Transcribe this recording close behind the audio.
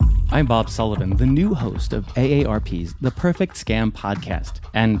I'm Bob Sullivan, the new host of AARP's The Perfect Scam podcast.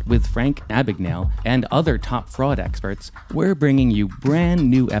 And with Frank Abagnale and other top fraud experts, we're bringing you brand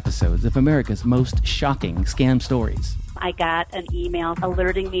new episodes of America's most shocking scam stories. I got an email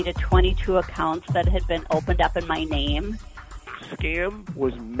alerting me to 22 accounts that had been opened up in my name. Scam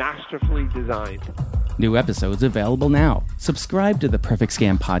was masterfully designed. New episodes available now. Subscribe to the Perfect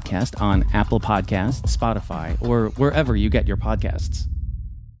Scam podcast on Apple Podcasts, Spotify, or wherever you get your podcasts.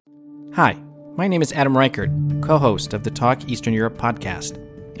 Hi, my name is Adam Reichert, co-host of the Talk Eastern Europe podcast.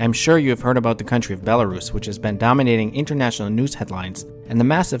 I'm sure you have heard about the country of Belarus, which has been dominating international news headlines, and the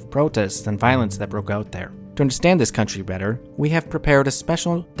massive protests and violence that broke out there. To understand this country better, we have prepared a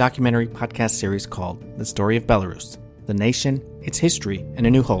special documentary podcast series called The Story of Belarus, the nation, its history, and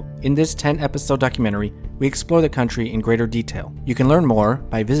a new hope. In this 10-episode documentary, we explore the country in greater detail. You can learn more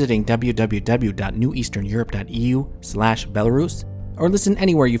by visiting www.neweasterneurope.eu/Belarus or listen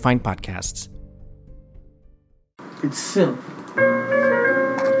anywhere you find podcasts. It's simple.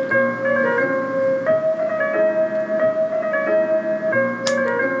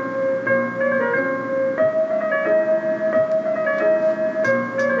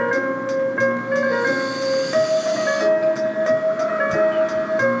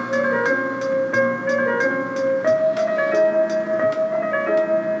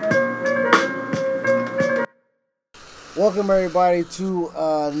 Welcome everybody to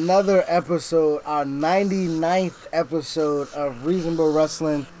another episode, our 99th episode of Reasonable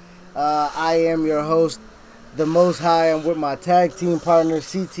Wrestling. I am your host, the Most High. I'm with my tag team partner,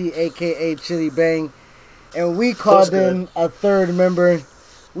 CT, aka Chidi Bang. And we called in a third member.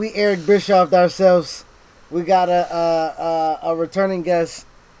 We Eric Bischoff ourselves. We got a returning guest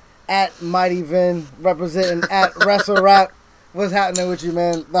at Mighty Vin, representing at Wrassle Rap. What's happening with you,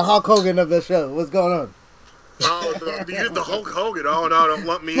 man? The Hulk Hogan of the show. What's going on? Oh, you did the Hulk Hogan. Oh no, don't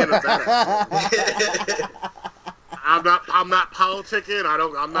lump me in with that. I'm not politicking. I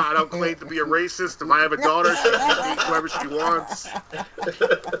don't claim to be a racist. If I have a daughter, she can be whoever she wants.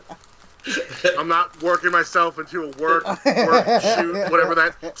 I'm not working myself into a work shoot, whatever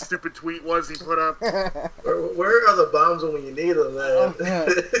that stupid tweet was he put up. Where are the bombs when you need them, man?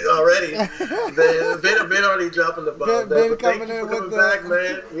 Already. Ben already dropping the bomb. Ben Thank you for coming back,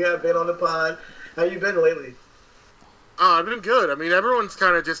 man. We have been on the pod. How you been lately? I've been good. I mean, everyone's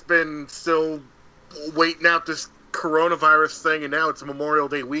kind of just been still waiting out this coronavirus thing, and now it's Memorial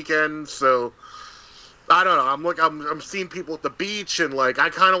Day weekend, so I don't know. I'm seeing people at the beach, and like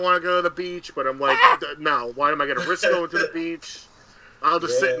I kind of want to go to the beach, but I'm like, no. Why am I gonna risk going to the beach? I'll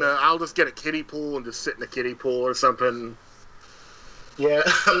just get a kiddie pool and just sit in a kiddie pool or something. Yeah,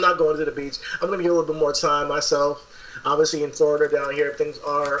 I'm not going to the beach. I'm gonna get a little bit more time myself. Obviously, in Florida down here, things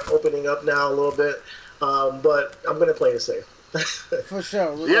are opening up now a little bit, but I'm going to play it safe. For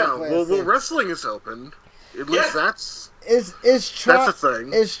sure. Well, wrestling is open. At least that's it's that's a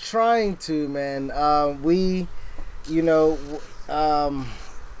thing. It's trying to, man. The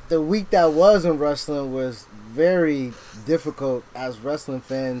week that was in wrestling was very difficult as wrestling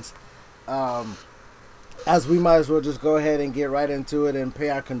fans. As we might as well just go ahead and get right into it and pay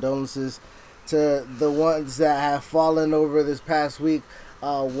our condolences to the ones that have fallen over this past week.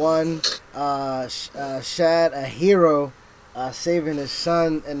 Shad, a hero, saving his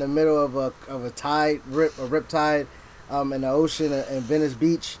son in the middle of a rip tide in the ocean in Venice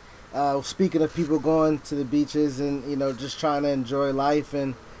Beach. Speaking of people going to the beaches and just trying to enjoy life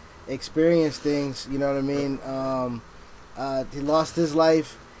and experience things, you know what I mean. He lost his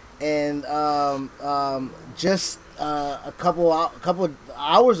life, and just a couple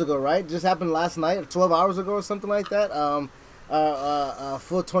hours ago, right? Just happened last night, 12 hours ago or something like that.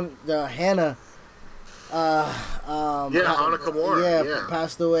 Full 20. Hannah. Hannah Kimura.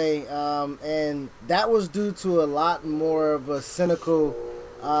 Passed away, and that was due to a lot more of a cynical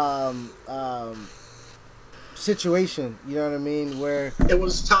situation. You know what I mean? Where it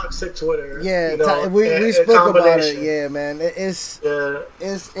was toxic Twitter. Yeah, we spoke about it. Yeah, man. It's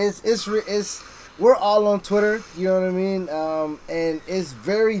we're all on Twitter, you know what I mean? And it's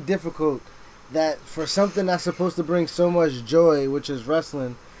very difficult that for something that's supposed to bring so much joy, which is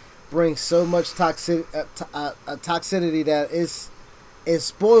wrestling, brings so much toxicity that it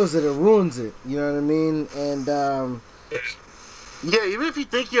spoils it, it ruins it, you know what I mean? And even if you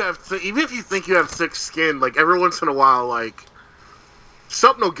think you have thick skin, like every once in a while, like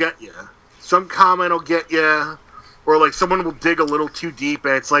something will get you. Some comment will get you. Or, like, someone will dig a little too deep,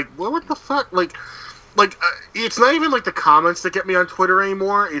 and it's like, well, what the fuck? Like, it's not even, like, the comments that get me on Twitter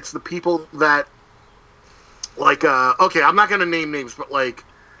anymore. It's the people that, like, okay, I'm not going to name names, but, like,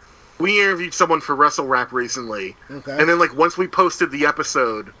 we interviewed someone for Wrestle Rap recently. Okay. And then, like, once we posted the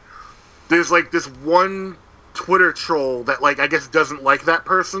episode, there's like this one Twitter troll that like I guess doesn't like that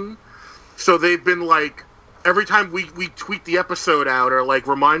person, so they've been like every time we tweet the episode out or like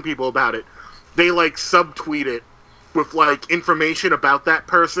remind people about it, they like subtweet it with like information about that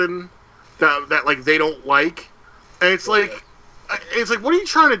person that like they don't like, and it's like what are you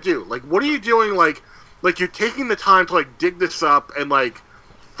trying to do? Like what are you doing? Like you're taking the time to like dig this up and like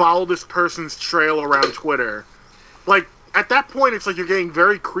follow this person's trail around Twitter. Like at that point, it's like you're getting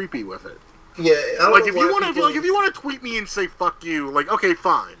very creepy with it. Yeah, like if you want to tweet me and say fuck you, like okay,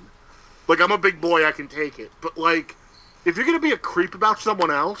 fine. Like I'm a big boy, I can take it. But like if you're gonna be a creep about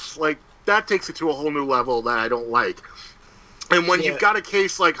someone else, like that takes it to a whole new level that I don't like. And when you've got a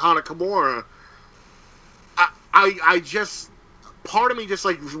case like Hana Kimura, I just part of me just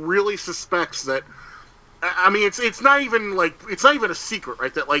like really suspects that. I mean, it's not even a secret,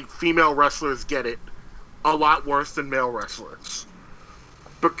 right? That like female wrestlers get it a lot worse than male wrestlers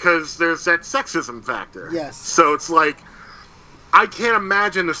because there's that sexism factor. Yes. So it's like I can't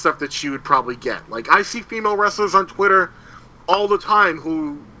imagine the stuff that she would probably get. Like I see female wrestlers on Twitter all the time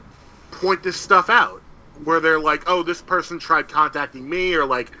who point this stuff out, where they're like, "Oh, this person tried contacting me," or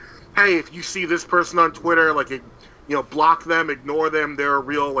like, "Hey, if you see this person on Twitter, like, block them, ignore them. They're a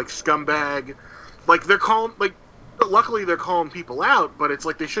real like scumbag." Like they're calling, like, luckily they're calling people out, but it's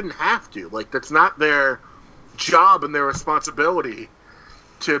like they shouldn't have to. Like that's not their job and their responsibility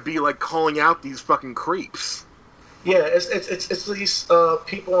to be like calling out these fucking creeps. Yeah, it's these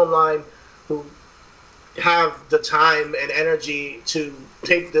people online who have the time and energy to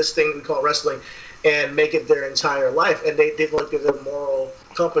take this thing we call wrestling and make it their entire life, and they feel like they're the moral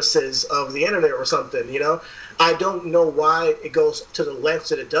compasses of the internet or something. I don't know why it goes to the lengths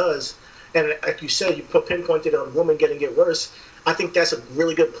that it does. And like you said, you pinpointed on women getting it worse. I think that's a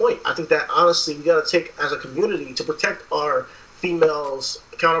really good point. I think that, honestly, we got to take, as a community, to protect our females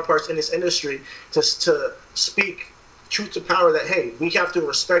counterparts in this industry, to speak truth to power that, hey, we have to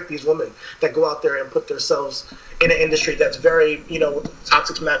respect these women that go out there and put themselves in an industry that's very,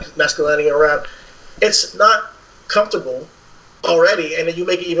 toxic masculinity around. It's not comfortable already, and then you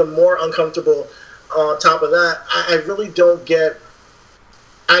make it even more uncomfortable on top of that. I really don't get...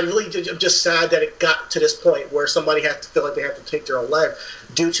 I'm just sad that it got to this point where somebody has to feel like they have to take their own life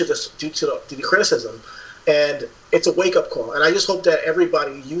due to the criticism, and it's a wake up call. And I just hope that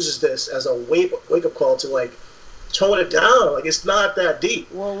everybody uses this as a wake up call to like tone it down. Like it's not that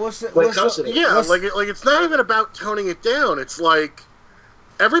deep. Well, when it comes to it. Yeah, like it's not even about toning it down. It's like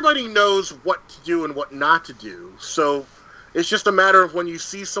everybody knows what to do and what not to do. So it's just a matter of when you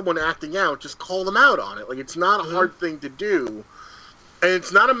see someone acting out, just call them out on it. Like it's not a hard thing to do. And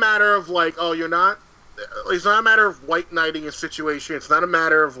it's not a matter of like, oh, it's not a matter of white knighting a situation. It's not a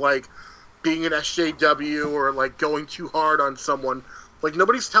matter of like being an SJW or like going too hard on someone. Like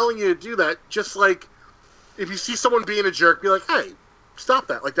nobody's telling you to do that. Just like if you see someone being a jerk, be like, hey, stop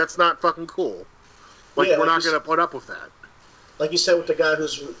that. Like that's not fucking cool. Like we're not going to put up with that. Like you said with the guy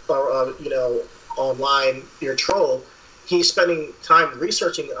who's, online, your troll, he's spending time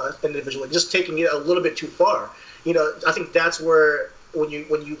researching an individual, just taking it a little bit too far. I think that's where when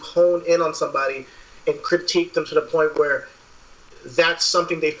you hone in on somebody and critique them to the point where that's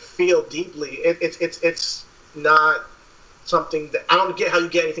something they feel deeply, it's not something that I don't get how you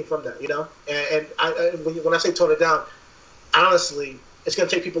get anything from that, And when I say tone it down, honestly, it's going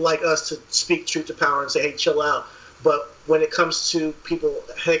to take people like us to speak truth to power and say, hey, chill out. But when it comes to people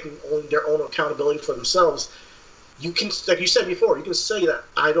taking their own accountability for themselves, you can, like you said before, you can say that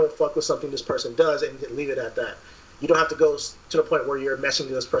I don't fuck with something this person does and leave it at that. You don't have to go to the point where you're messing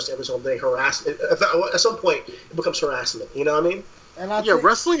with this person every single day, harassing. At some point, it becomes harassment. You know what I mean? And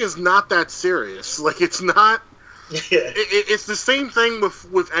wrestling is not that serious. Like, it's not... Yeah. It's the same thing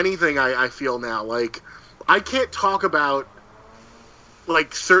with anything I feel now. Like, I can't talk about,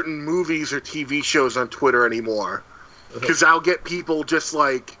 like, certain movies or TV shows on Twitter anymore. Because I'll get people just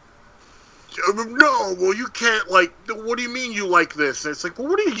like... No, well, you can't, like... What do you mean you like this? And it's like, well,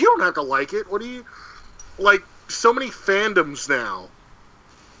 you don't have to like it. What do you... Like... So many fandoms now,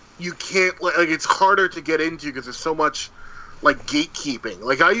 you can't, like, it's harder to get into because there's so much, like, gatekeeping.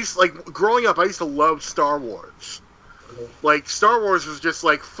 Like, growing up, I used to love Star Wars. Like, Star Wars was just,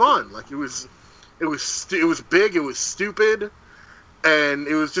 like, fun. Like, it was big, it was stupid, and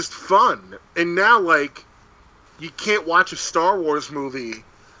it was just fun. And now, like, you can't watch a Star Wars movie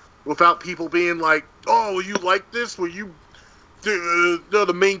without people being like, oh, you like this? Well,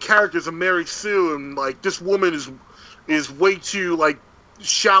 the main character's a Mary Sue, and like this woman is way too like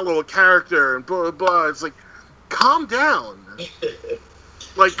shallow a character, and blah blah blah. It's like, calm down.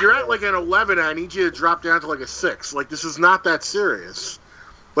 Like you're at like an 11, and I need you to drop down to like a 6. Like this is not that serious.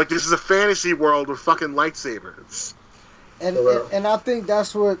 Like, this is a fantasy world with fucking lightsabers. And I think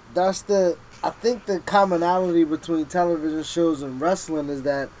I think the commonality between television shows and wrestling is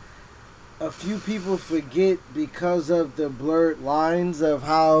that a few people forget because of the blurred lines of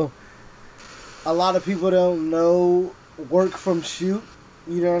how a lot of people don't know work from shoot.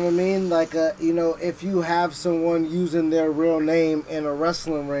 You know what I mean? Like, if you have someone using their real name in a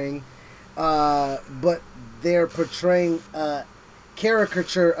wrestling ring, but they're portraying a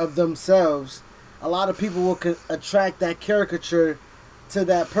caricature of themselves, a lot of people will attract that caricature to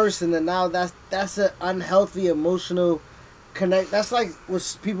that person, and now that's an unhealthy emotional connect. That's like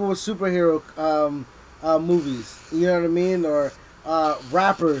with people with superhero movies. You know what I mean? Or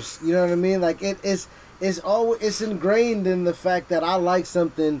rappers. You know what I mean? Like it's ingrained in the fact that I like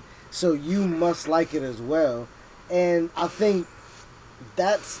something, so you must like it as well. And I think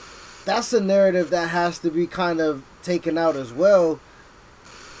that's a narrative that has to be kind of taken out as well,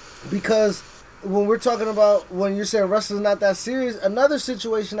 because when we're talking about, when you're saying wrestling's not that serious, another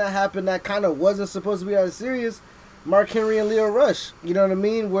situation that happened that kind of wasn't supposed to be that serious, Mark Henry and Lio Rush. You know what I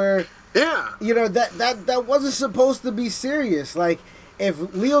mean? Where, yeah, that wasn't supposed to be serious. Like,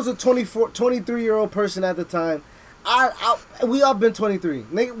 if Leo's a 23-year-old person at the time, we all been 23.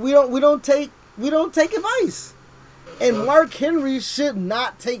 We don't take advice. And Mark Henry should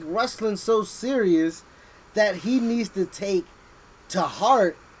not take wrestling so serious that he needs to take to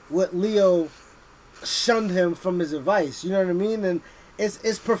heart what Lio shunned him from his advice. You know what I mean? And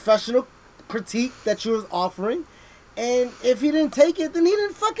it's professional critique that you was offering. And if he didn't take it, then he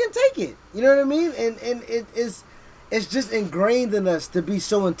didn't fucking take it. You know what I mean? And it's just ingrained in us to be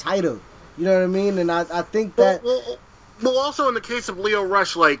so entitled. You know what I mean? And I think that... Well, also in the case of Lio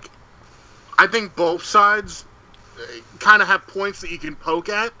Rush, like, I think both sides kind of have points that you can poke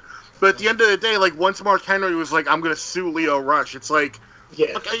at. But at the end of the day, like, once Mark Henry was like, I'm going to sue Lio Rush, it's like,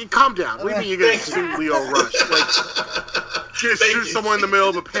 yeah, okay, calm down. What do you mean you're going to sue Lio Rush? Like, just sue someone in the middle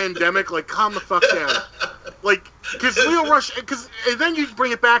of a pandemic? Like, calm the fuck down. Like, because Lio Rush, and then you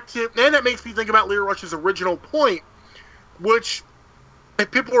bring it back to, and that makes me think about Lio Rush's original point, which,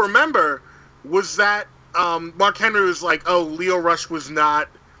 if people remember, was that Mark Henry was like, oh, Lio Rush was not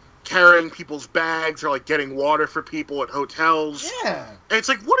carrying people's bags or, like, getting water for people at hotels. Yeah. And it's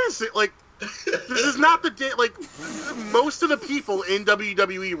like, what is it? Like, this is not the day. Like, most of the people in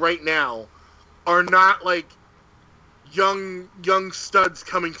WWE right now are not, like, young studs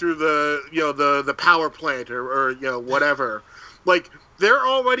coming through the power plant or whatever. Like, they're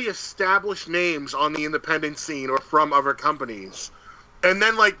already established names on the independent scene or from other companies. And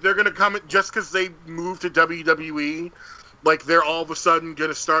then, like, they're gonna come just because they moved to WWE. Like, they're all of a sudden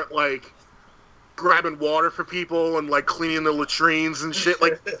gonna start, like, grabbing water for people and, like, cleaning the latrines and shit.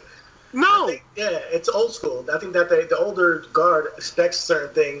 Like, no. It's old school. I think that the older guard expects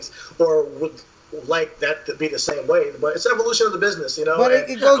certain things or would like that to be the same way. But it's evolution of the business, you know? But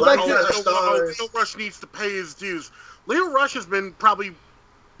it goes back to... Lio Rush needs to pay his dues. Lio Rush has been probably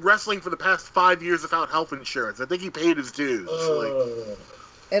wrestling for the past 5 years without health insurance. I think he paid his dues.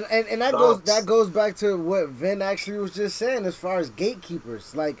 And that goes back to what Vin actually was just saying as far as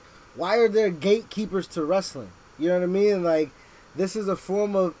gatekeepers. Like, why are there gatekeepers to wrestling? You know what I mean? Like, this is a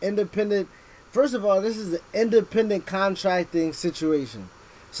form of independent... First of all, this is an independent contracting situation.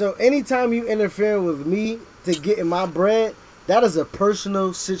 So anytime you interfere with me to get in my bread, that is a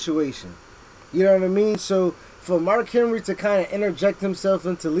personal situation. You know what I mean? So for Mark Henry to kind of interject himself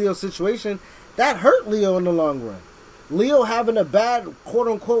into Leo's situation, that hurt Lio in the long run. Lio having a bad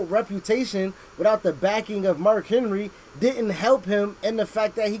quote-unquote reputation without the backing of Mark Henry didn't help him in the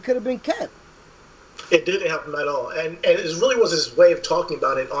fact that he could have been kept. It didn't help him at all. And it really was his way of talking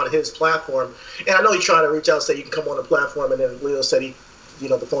about it on his platform. And I know he tried to reach out and say you can come on the platform, and then Lio said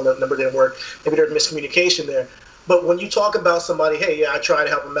the phone number didn't work. Maybe there's miscommunication there. But when you talk about somebody, hey, yeah, I tried to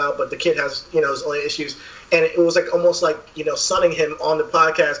help him out, but the kid has, his own issues. And it was like almost like, sunning him on the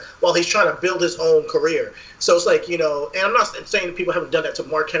podcast while he's trying to build his own career. So it's like, and I'm not saying that people haven't done that to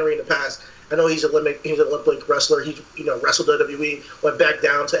Mark Henry in the past. I know he's an Olympic wrestler. He, wrestled WWE, went back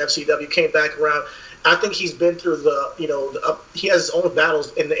down to FCW, came back around. I think he's been through he has his own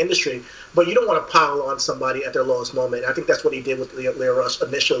battles in the industry, but you don't want to pile on somebody at their lowest moment. I think that's what he did with Lio Rush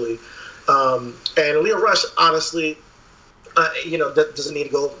initially. And Lio Rush, honestly, that doesn't need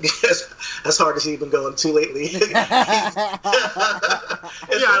to go as hard as he's been going to lately.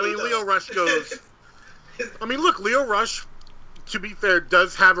 Lio Rush goes. I mean, look, Lio Rush, to be fair,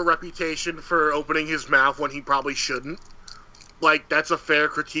 does have a reputation for opening his mouth when he probably shouldn't. Like, that's a fair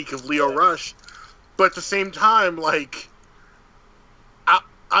critique of Lio Rush. But at the same time, like,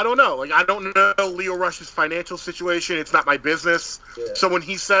 I don't know. Like, I don't know Lio Rush's financial situation. It's not my business. Yeah. So when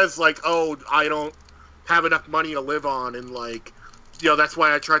he says, like, oh, I don't have enough money to live on, and, like, you know, that's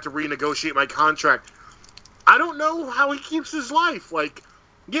why I tried to renegotiate my contract. I don't know how he keeps his life. Like,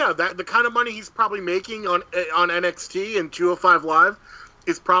 yeah, that the kind of money he's probably making on NXT and 205 Live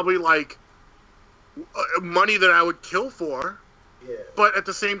is probably, like, money that I would kill for. Yeah. But at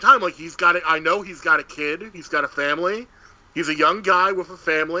the same time, like, I know he's got a kid. He's got a family. He's a young guy with a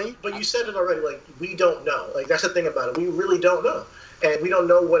family. But you said it already, like, we don't know. Like, that's the thing about it. We really don't know. And we don't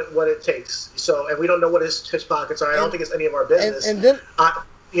know what it takes. So, and we don't know what his pockets are. I don't think it's any of our business. And then,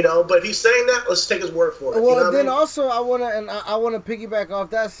 you know, but if he's saying that, let's take his word for it. Well, you know then also I wanna piggyback off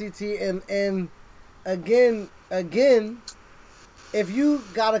that, CT, and again, if you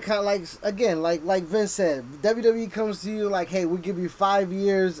gotta kind of like Vince said, WWE comes to you like, hey, we'll give you 5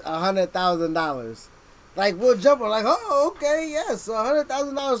 years, $100,000. Like, we'll jump on like, oh, okay, yes,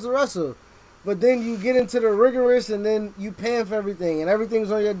 $100,000 to wrestle. But then you get into the rigorous, and then you paying for everything, and everything's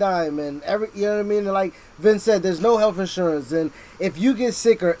on your dime, and you know what I mean? And like Vince said, there's no health insurance, and if you get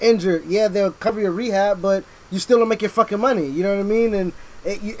sick or injured, yeah, they'll cover your rehab, but you still don't make your fucking money. You know what I mean? And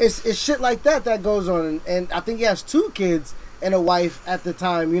it's shit like that goes on. And I think he has 2 kids and a wife at the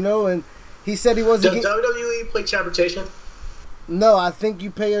time, you know. And he said he wasn't. Does WWE play transportation? No, I think you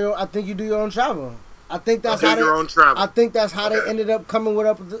pay your. I think you do your own travel. I think that's how they ended up coming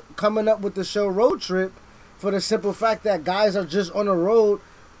up with the show Road Trip, for the simple fact that guys are just on the road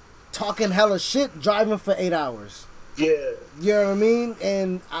talking hella shit, driving for 8 hours. Yeah, you know what I mean.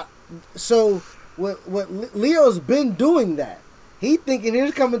 And so what Leo's been doing that. He thinking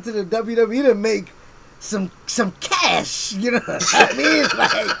he's coming to the WWE to make some cash. You know what I mean?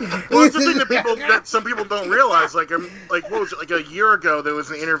 Like, well, it's the thing that some people don't realize. Like what was it? Like a year ago, there was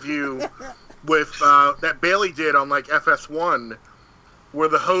an interview with that Bailey did on like FS1, where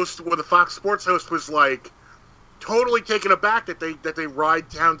the Fox Sports host was like totally taken aback that they ride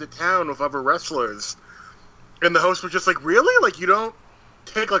town to town with other wrestlers, and the host was just like, really? Like, you don't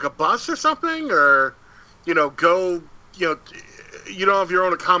take like a bus or something, or you know, go, you know, you don't have your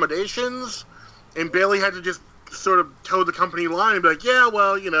own accommodations? And Bailey had to just sort of toe the company line and be like, yeah,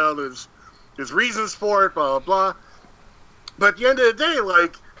 well, you know, there's reasons for it, blah blah blah. But at the end of the day,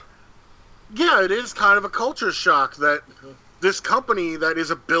 like, yeah, it is kind of a culture shock that this company that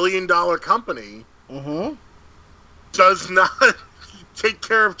is $1 billion company does not take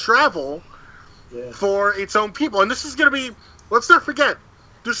care of travel for its own people. And this is going to be, let's not forget,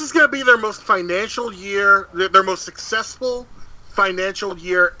 this is going to be their most financial year, their most successful financial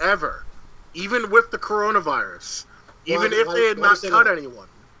year ever, even with the coronavirus, even if they had not cut anyone,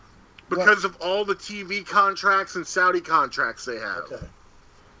 because of all the TV contracts and Saudi contracts they have. Okay.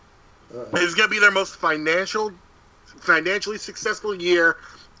 It's going to be their most financially successful year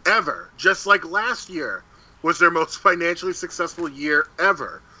ever, just like last year was their most financially successful year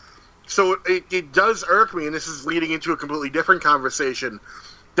ever. So it does irk me, and this is leading into a completely different conversation,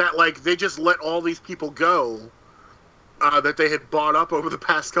 that like they just let all these people go that they had bought up over the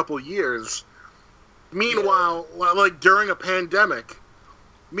past couple of years. Meanwhile, like during a pandemic,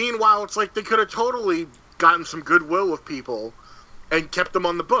 it's like they could have totally gotten some goodwill with people and kept them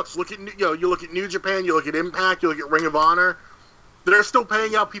on the books. Look at, you know, you look at New Japan, you look at Impact, you look at Ring of Honor. They're still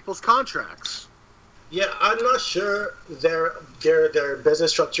paying out people's contracts. Yeah, I'm not sure their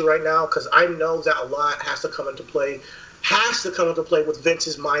business structure right now, because I know that a lot has to come into play with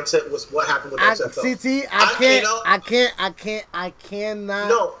Vince's mindset with what happened with XFL. I cannot.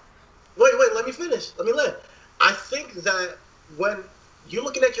 No, wait, let me finish. Let me land. I think that when you're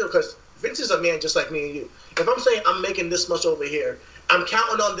looking at because Vince is a man just like me and you. If I'm saying I'm making this much over here, I'm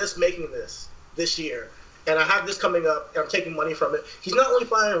counting on making this year, and I have this coming up, and I'm taking money from it. He's not only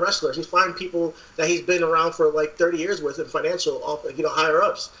firing wrestlers; he's firing people that he's been around for like 30 years with in financial, higher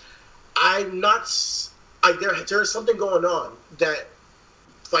ups. There is something going on that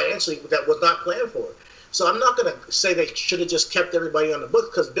financially that was not planned for. So I'm not going to say they should have just kept everybody on the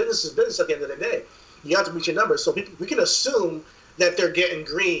book, because business is business at the end of the day. You have to meet your numbers. So we can assume that they're getting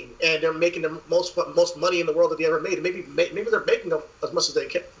green and they're making the most money in the world that they ever made. Maybe they're making them as much as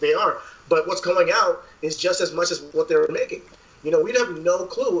they are, but what's coming out is just as much as what they're making. You know, we'd have no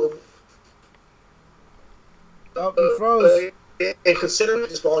clue. You froze. And considering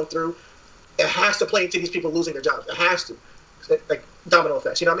it's falling through, it has to play into these people losing their jobs. It has to. Like domino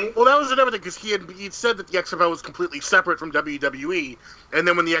effects, you know what I mean? Well, that was another thing, because he'd said that the XFL was completely separate from WWE, and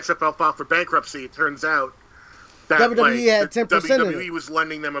then when the XFL filed for bankruptcy, it turns out that WWE had 10% WWE was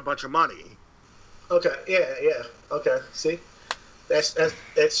lending them a bunch of money. Okay, yeah. Okay, see, that's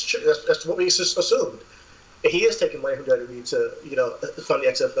true. That's what we just assumed. he is taking money from WWE to fund the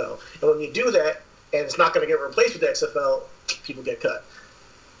XFL. And when you do that, and it's not going to get replaced with the XFL, people get cut.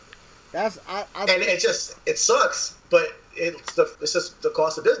 And it sucks, but it's just the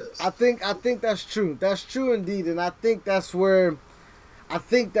cost of business. I think that's true. That's true indeed, and I think that's where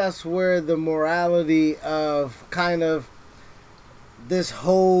the morality of kind of this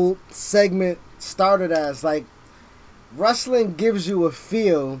whole segment started as. Like, wrestling gives you a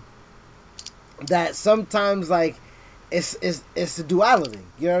feel that sometimes, like, it's a duality.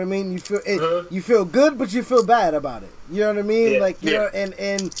 You know what I mean? You feel it, you feel good, but you feel bad about it. You know what I mean?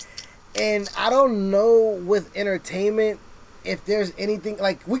 And I don't know with entertainment if there's anything,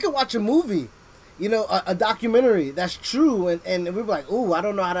 like, we could watch a movie, a documentary that's true, and we'd be like, ooh, I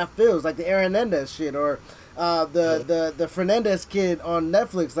don't know how that feels, like the Aaron Hernandez shit, or the Fernandez kid on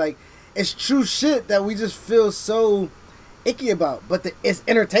Netflix. Like, it's true shit that we just feel so icky about, but it's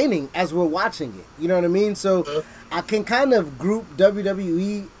entertaining as we're watching it. You know what I mean? So I can kind of group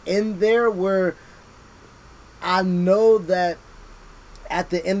WWE in there, where I know that at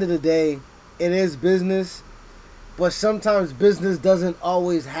the end of the day, it is business, but sometimes business doesn't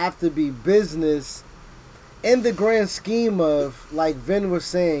always have to be business. In the grand scheme of, like Vin was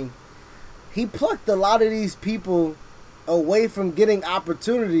saying, he plucked a lot of these people away from getting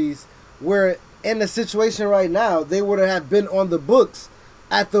opportunities where, in the situation right now, they would have been on the books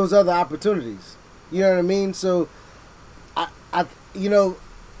at those other opportunities. You know what I mean? So, I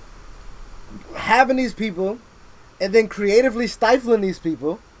having these people and then creatively stifling these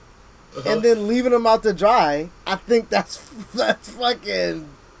people and then leaving them out to dry, I think that's fucking.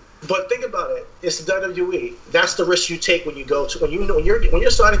 But think about it. It's the WWE. That's the risk you take when you go to when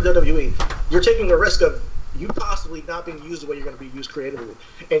you're signing to WWE. You're taking a risk of you possibly not being used the way you're going to be used creatively,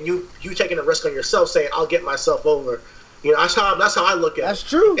 and you taking a risk on yourself, saying, "I'll get myself over." That's how I look at it. That's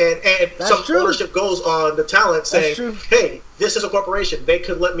true. And that's some true. Ownership goes on the talent, saying, "Hey, this is a corporation. They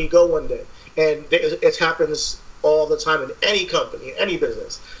could let me go one day," and it happens all the time in any company, any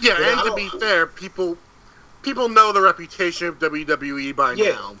business. Yeah, and to be fair, people know the reputation of WWE by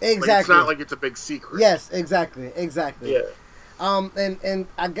now. Exactly. Like, it's not like it's a big secret. Yes, exactly. Yeah. And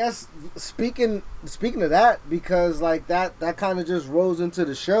I guess speaking of that, because like that kind of just rolls into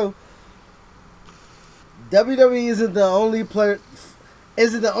the show. WWE isn't the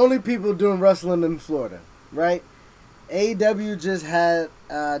only people doing wrestling in Florida, right? AEW just had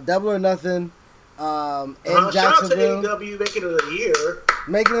Double or Nothing in Jacksonville. Shout out to AEW making it a year.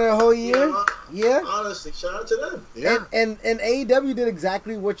 Making it a whole year? Yeah. Honestly, shout out to them. Yeah. And AEW did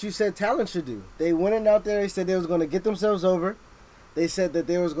exactly what you said talent should do. They went in out there, they said they was going to get themselves over. They said that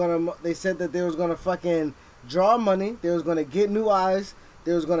they was going to fucking draw money. They was going to get new eyes.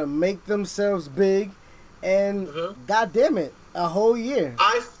 They was going to make themselves big. And God damn it, a whole year.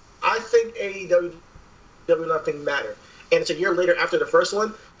 I think AEW nothing mattered. And it's a year later after the first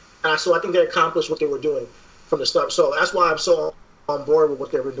one. So I think they accomplished what they were doing from the start. So that's why I'm so on board with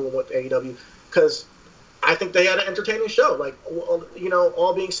what they were doing with AEW, because I think they had an entertaining show. Like,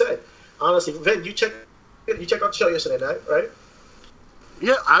 all being said, honestly, Vin, you checked out the show yesterday night, right?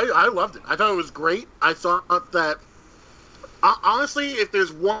 Yeah, I loved it. I thought it was great. I thought that, honestly, if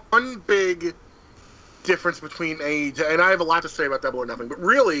there's one big difference between AEW, and I have a lot to say about Double or Nothing, but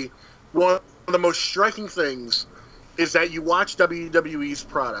really, one of the most striking things is that you watch WWE's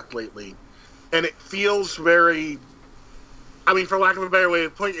product lately, and it feels very, for lack of a better way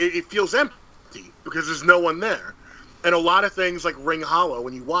of putting it, it feels empty because there's no one there. And a lot of things like ring hollow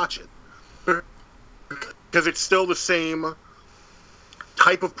when you watch it, because it's still the same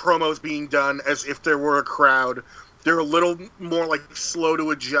type of promos being done as if there were a crowd. They're a little more like slow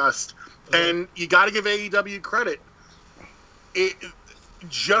to adjust, and you got to give AEW credit.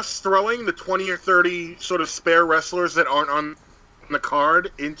 Just throwing the 20 or 30 sort of spare wrestlers that aren't on the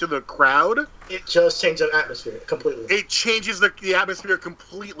card into the crowd, it just changes the atmosphere completely. It changes the atmosphere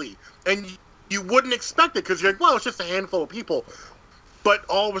completely, and you wouldn't expect it because you're like, well, it's just a handful of people, but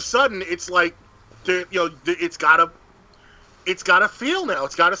all of a sudden it's like, it's got a feel now.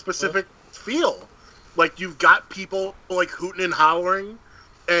 It's got a specific feel. Like, you've got people like hooting and hollering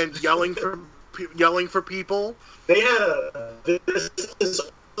and yelling for people. They had this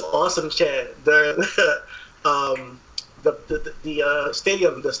awesome chant. The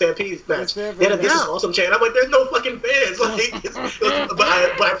stadium, the Stampede match. They had this awesome chant. I'm like, there's no fucking fans. But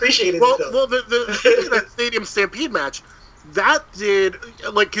I appreciated it. Well, that Stadium Stampede match, that did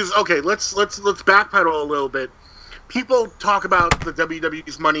because let's backpedal a little bit. People talk about the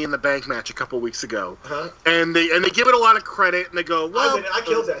WWE's Money in the Bank match a couple weeks ago, and they give it a lot of credit, and they go, well, I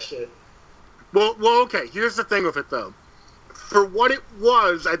killed that shit. Well, okay. Here's the thing with it, though. for what it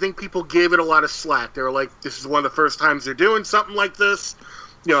was, I think people gave it a lot of slack. They were like, "This is one of the first times they're doing something like this."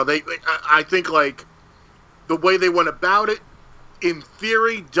 You know, I think like the way they went about it, in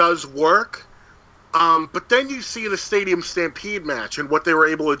theory, does work. But then you see the Stadium Stampede match and what they were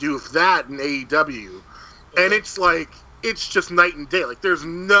able to do with that in AEW, and it's like it's just night and day. Like there's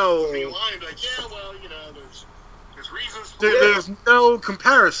no like, yeah, well, you know, there's reasons. There's no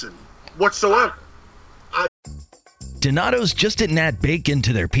comparison whatsoever. Donato's just didn't add bacon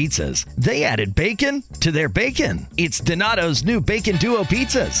to their pizzas. They added bacon to their bacon. It's Donato's new Bacon Duo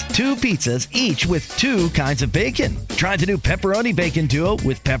pizzas. 2 pizzas, each with 2 kinds of bacon. Try the new Pepperoni Bacon Duo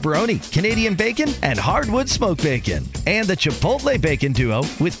with pepperoni, Canadian bacon, and hardwood smoked bacon. And the Chipotle Bacon Duo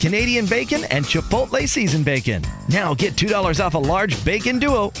with Canadian bacon and Chipotle seasoned bacon. Now get $2 off a large Bacon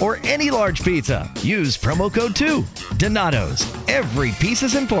Duo or any large pizza. Use promo code 2. Donato's. Every piece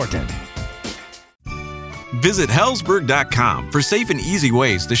is important. Visit Hellsberg.com for safe and easy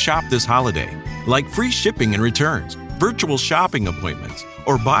ways to shop this holiday, like free shipping and returns, virtual shopping appointments,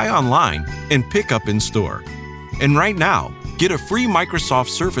 or buy online and pick up in store. And right now, get a free Microsoft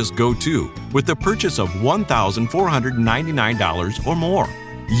Surface Go 2 with the purchase of $1,499 or more.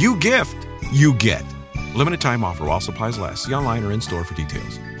 You gift, you get. Limited time offer while supplies last. See online or in store for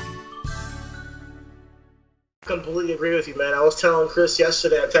details. Completely agree with you, man. I was telling Chris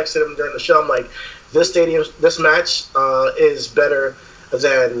yesterday, I texted him during the show, I'm like, this match is better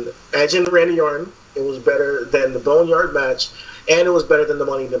than Edge and Randy Orton. It was better than the Boneyard match, and it was better than the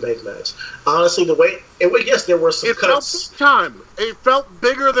Money in the Bank match. Honestly, the way it was, yes, there were some cuts. Felt big time. It felt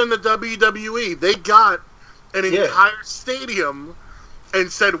bigger than the WWE. They got an entire stadium and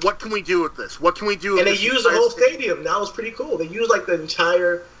said, "What can we do with this? What can we do?" And they used the whole stadium. That was pretty cool. They used like the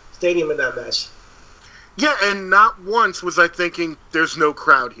entire stadium in that match. Yeah, and not once was I thinking, "There's no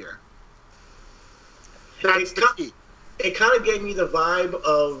crowd here." That's the key. It kind of gave me the vibe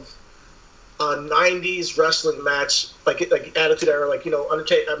of a '90s wrestling match, like Attitude Era, like, you know,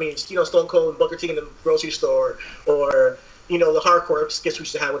 Undertaker. I mean, you know, Stone Cold and Booker T in the grocery store, or you know, the hardcore skits we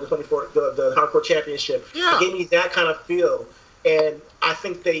used to have with the hardcore championship. Yeah. It gave me that kind of feel, and I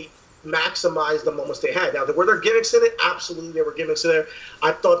think they maximized the moments they had. Now, were there gimmicks in it? Absolutely, there were gimmicks in there.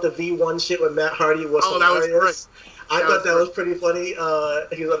 I thought the V1 shit with Matt Hardy was hilarious. That was great. I thought that was pretty funny.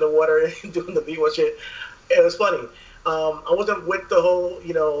 He was underwater doing the V1 shit. It was funny. I wasn't with the whole,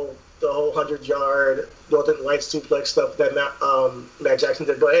 you know, the whole 100-yard Northern Lights suplex stuff that Matt Jackson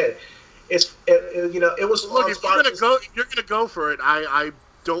did. But hey, you know, it was. Look, if you're gonna go for it. I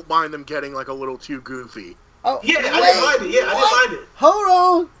don't mind them getting like a little too goofy. Oh, yeah, I didn't mind it. Yeah, I didn't mind it. Hold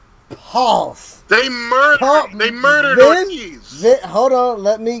on. Pause. They murdered Ortiz. Hold on,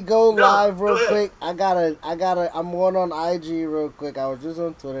 let me go live real quick. I gotta. I'm going on IG real quick. I was just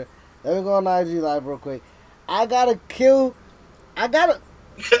on Twitter. Let me go on IG live real quick. I gotta.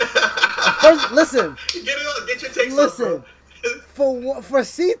 First, listen. Get your takes. Listen. For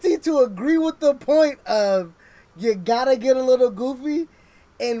CT to agree with the point of you gotta get a little goofy,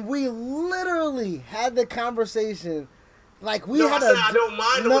 and we literally had the conversation. Like I don't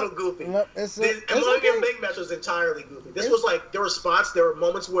mind a little goofy. The Big match was entirely goofy. This was like there were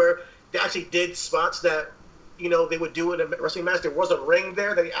moments where they actually did spots that, you know, they would do in a wrestling match. There was a ring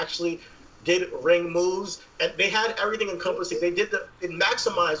there. They actually did ring moves, and they had everything encompassing. They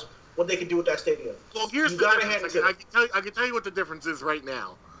maximized what they could do with that stadium. Well, here's the difference. I can tell you what the difference is right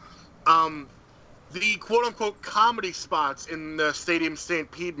now. The quote-unquote comedy spots in the Stadium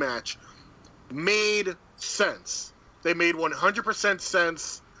Stampede match made sense. They made 100%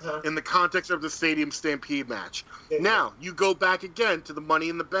 sense in the context of the Stadium Stampede match. Now, you go back again to the Money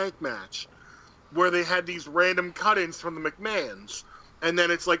in the Bank match, where they had these random cut-ins from the McMahons, and then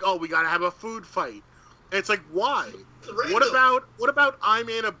it's like, oh, we got to have a food fight. And it's like, why? What about I'm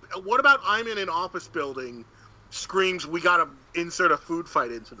in an office building screams we got to insert a food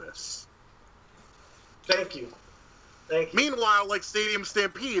fight into this? Thank you. Meanwhile, like Stadium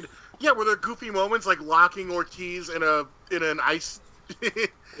Stampede, yeah, were there goofy moments like locking Ortiz in an ice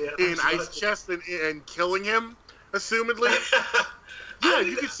ice chest and killing him, assumedly? Yeah,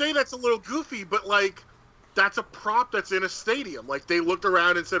 you could say that's a little goofy, but like that's a prop that's in a stadium. Like they looked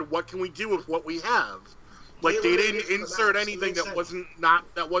around and said, "What can we do with what we have?" Like they didn't insert anything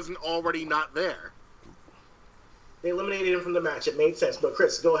that wasn't already not there. They eliminated him from the match. It made sense. But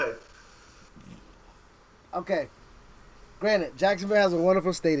Chris, go ahead. Okay. Granted, Jacksonville has a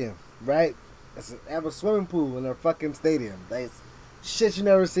wonderful stadium, right? They have a swimming pool in their fucking stadium. That's shit you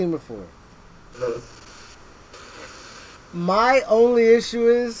never seen before. Mm-hmm. My only issue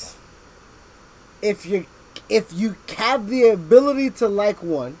is if you have the ability to like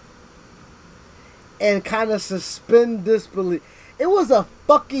one, and kind of suspend disbelief. It was a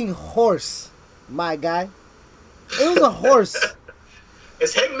fucking horse, my guy. It was a horse.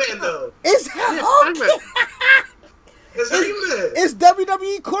 It's Hangman, though. It's Hangman. It's Hangman. It's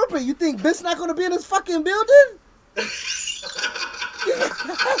WWE corporate. You think Vince not going to be in this fucking building?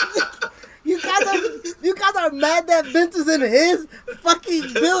 You guys are mad that Vince is in his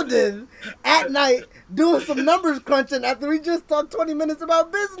fucking building at night doing some numbers crunching after we just talked 20 minutes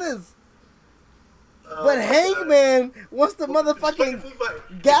about business. But Hangman wants to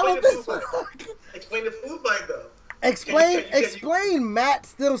motherfucking gallop this. Explain the food fight, though. Explain Matt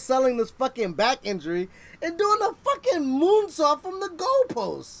still selling this fucking back injury and doing a fucking moonsault from the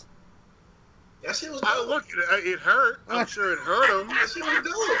goalpost. That shit was dope. Look, it hurt. I'm sure it hurt him. That shit was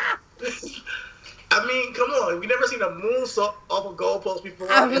dope. I mean, come on. We never seen a moonsault off a goalpost before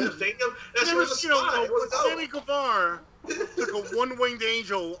in the stadium. That shit was a spot. It was dope. Sammy Guevara took a one-winged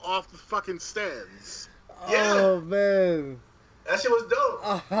angel off the fucking stands. Yeah. Oh, man. That shit was dope.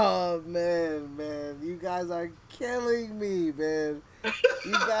 Oh, man. You guys are killing me, man.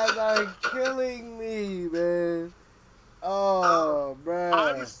 You guys are killing me, man. Oh, man.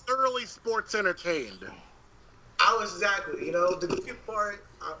 I was thoroughly sports entertained. I was exactly. You know, the goofy part.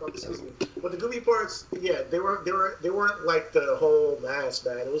 Excuse me. But the goofy parts, yeah, they weren't like the whole match,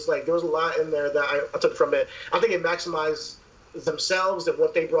 man. It was like there was a lot in there that I took from it. I think it maximized themselves and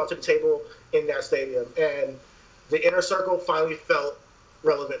what they brought to the table in that stadium, and the Inner Circle finally felt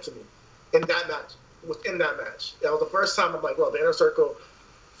relevant to me in that match. Within that match, that was the first time I'm like, well, the Inner Circle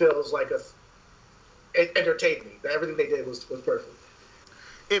feels like it entertained me. Everything they did was perfect.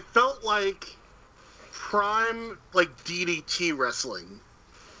 It felt like prime like DDT wrestling.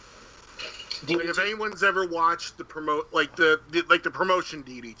 Like if anyone's ever watched the promotion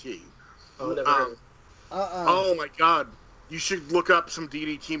DDT. Oh, never heard. Oh my god. You should look up some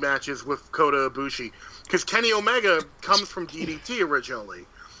DDT matches with Kota Ibushi. Because Kenny Omega comes from DDT originally.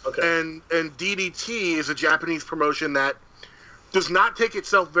 Okay. And DDT is a Japanese promotion that does not take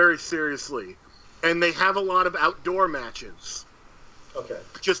itself very seriously. And they have a lot of outdoor matches. Okay.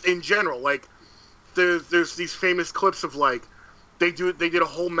 Just in general. Like, there's these famous clips of, like, they did a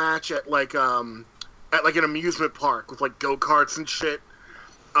whole match at an amusement park with, like, go-karts and shit.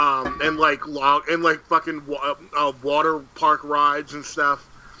 And fucking water park rides and stuff.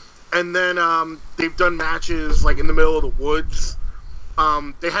 And then they've done matches like in the middle of the woods.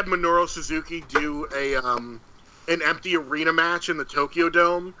 They had Minoru Suzuki do an empty arena match in the Tokyo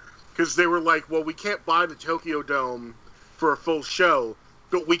Dome because they were like, well, we can't buy the Tokyo Dome for a full show,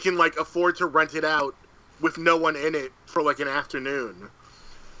 but we can like afford to rent it out with no one in it for like an afternoon.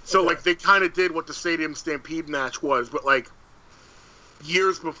 So okay. Like they kind of did what the Stadium Stampede match was, but like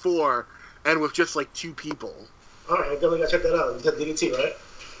years before and with just like two people. All right, I definitely gotta check that out. You said DDT, right?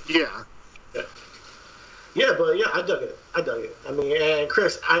 Yeah. Yeah, but yeah, I dug it. I mean, and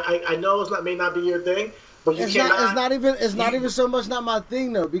Chris, I know may not be your thing, but you cannot. It's not even so much not my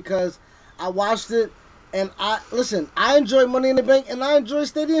thing though, because I watched it and I enjoy Money in the Bank and I enjoy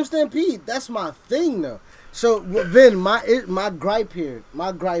Stadium Stampede. That's my thing though. So Vin, my gripe here,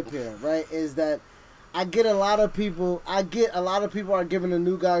 right, is that I get a lot of people are giving the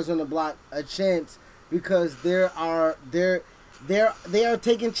new guys on the block a chance because they are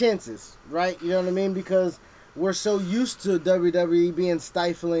taking chances, right? You know what I mean? Because we're so used to WWE being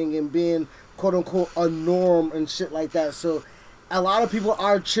stifling and being quote unquote a norm and shit like that. So a lot of people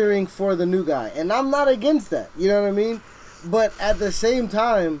are cheering for the new guy, and I'm not against that. You know what I mean? But at the same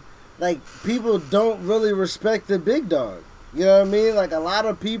time, like people don't really respect the big dog. You know what I mean? Like a lot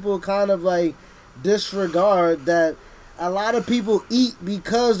of people kind of like disregard that a lot of people eat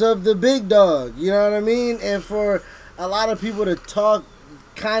because of the big dog. You know what I mean? And for a lot of people to talk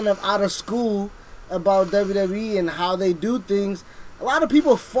kind of out of school about WWE and how they do things, a lot of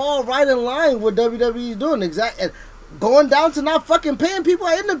people fall right in line with WWE is doing. Exactly. Going down to not fucking paying people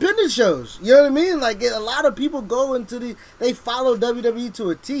at independent shows. You know what I mean? Like a lot of people go into they follow WWE to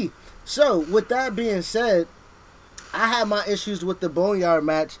a T. So with that being said, I had my issues with the Boneyard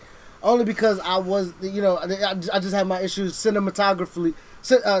match only because I was, you know, I just had my issues cinematography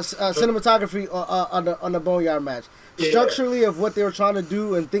on the Boneyard match. Yeah. Structurally of what they were trying to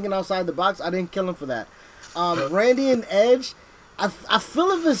do and thinking outside the box, I didn't kill him for that. Randy and Edge, I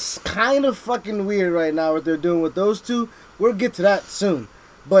feel it's kind of fucking weird right now what they're doing with those two. We'll get to that soon.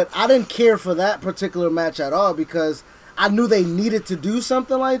 But I didn't care for that particular match at all because I knew they needed to do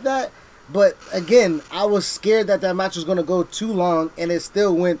something like that. But again, I was scared that match was going to go too long, and it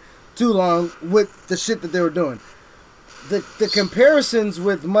still went too long with the shit that they were doing. The comparisons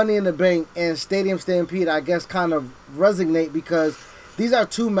with Money in the Bank and Stadium Stampede, I guess, kind of resonate because these are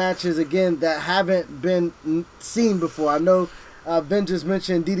two matches again that haven't been seen before. I know Ben just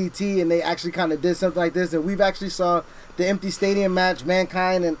mentioned DDT, and they actually kind of did something like this, and we've actually saw the empty stadium match,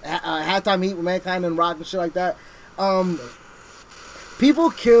 Mankind and halftime heat with Mankind and Rock and shit like that. People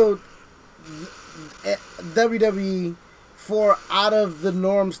killed WWE for out of the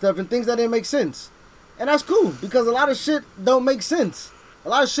norm stuff and things that didn't make sense, and that's cool because a lot of shit don't make sense. A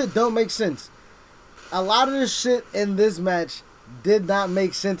lot of this shit in this match did not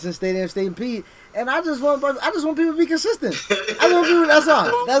make sense in Stadium Stampede, and I just want people to be consistent. I want people. That's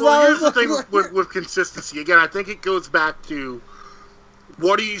all. That's all. Here's the thing with consistency. Again, I think it goes back to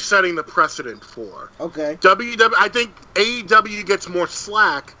what are you setting the precedent for? Okay. I think AEW gets more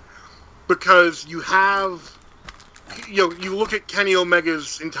slack because you have, you look at Kenny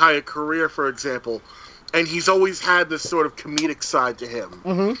Omega's entire career, for example, and he's always had this sort of comedic side to him.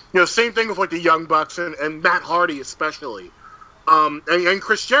 Mm-hmm. Same thing with like the Young Bucks and Matt Hardy especially. And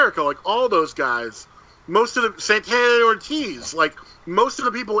Chris Jericho, like all those guys, most of the Santana and Ortiz, like most of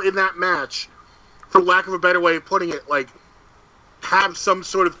the people in that match, for lack of a better way of putting it, like have some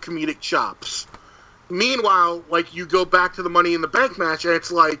sort of comedic chops. Meanwhile, like you go back to the Money in the Bank match, and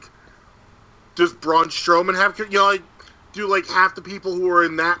it's like, does Braun Strowman have, do like half the people who are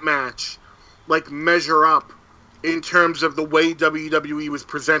in that match, like measure up in terms of the way WWE was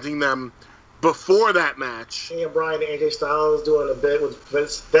presenting them before that match? And Bryan and AJ Styles doing a bit with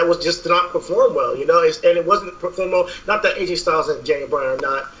Vince that was just not perform well, and it wasn't perform well. Not that AJ Styles and Daniel Bryan are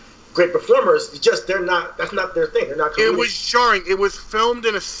not great performers. It's just they're not. That's not their thing. They're not. It was jarring. It was filmed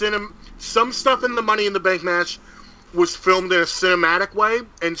in a Some stuff in the Money in the Bank match was filmed in a cinematic way,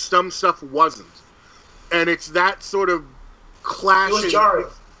 and some stuff wasn't. And it's that sort of clash. It was jarring.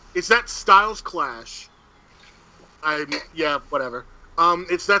 It's that Styles clash. Whatever.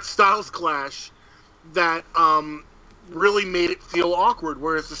 It's that Styles clash that really made it feel awkward,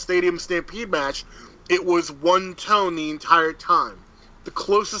 whereas the Stadium Stampede match, it was one tone the entire time. The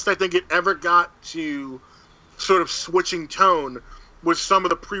closest I think it ever got to sort of switching tone was some of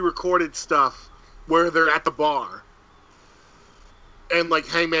the pre-recorded stuff where they're at the bar and like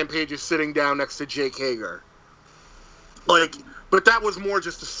Hangman Page is sitting down next to Jake Hager. But that was more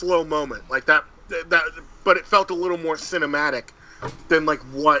just a slow moment, like that. But it felt a little more cinematic than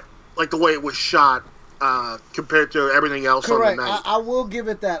the way it was shot compared to everything else. Correct. On the night. I will give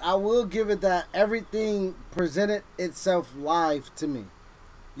it that. Everything presented itself live to me.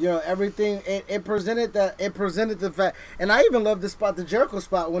 Everything it presented that. It presented the fact, and I even love the spot, the Jericho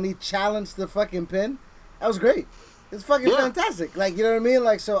spot when he challenged the fucking pin. That was great. It's fucking fantastic. Like, you know what I mean?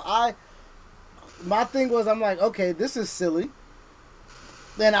 Like, so my thing was, I'm like, okay, this is silly.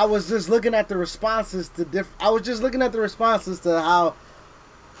 Then I was just looking at the responses to how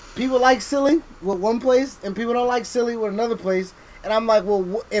people like silly with one place and people don't like silly with another place. And I'm like,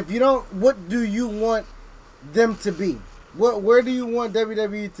 well, if you don't, what do you want them to be? Where do you want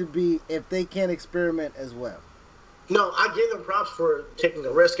WWE to be if they can't experiment as well? No, I gave them props for taking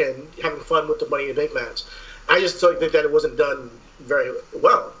a risk and having fun with the Money in the Bank match. I just think that it wasn't done very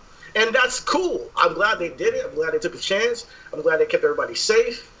well. And that's cool. I'm glad they did it. I'm glad they took a chance. I'm glad they kept everybody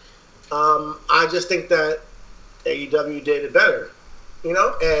safe. I just think that AEW did it better,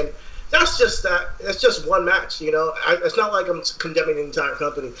 and that's just that. It's just one match, It's not like I'm condemning the entire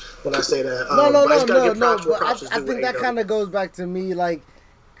company when I say that. No. But I think that kind of goes back to me, like,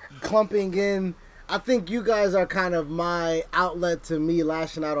 clumping in. I think you guys are kind of my outlet to me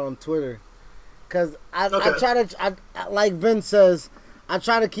lashing out on Twitter. Because I try to, like Vince says, I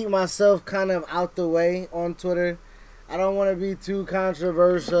try to keep myself kind of out the way on Twitter. I don't want to be too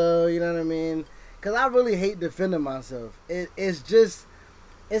controversial, you know what I mean? Because I really hate defending myself. It's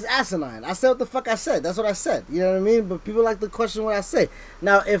asinine. I said what the fuck I said. That's what I said, you know what I mean? But people like to question what I say.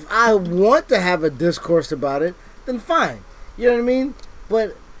 Now, if I want to have a discourse about it, then fine. You know what I mean?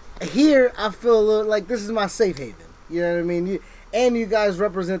 But here, I feel a little like this is my safe haven. You know what I mean? And you guys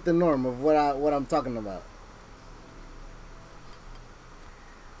represent the norm of what I'm talking about.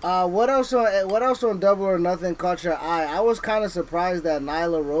 What else on Double or Nothing caught your eye? I was kind of surprised that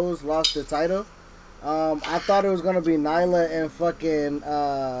Nyla Rose lost the title. I thought it was gonna be Nyla and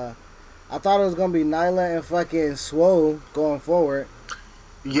fucking Swole going forward.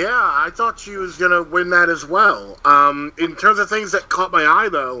 Yeah, I thought she was gonna win that as well. In terms of things that caught my eye,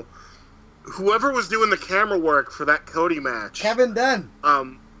 though, whoever was doing the camera work for that Cody match, Kevin Dunn.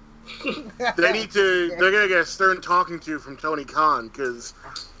 They're gonna get a stern talking to from Tony Khan because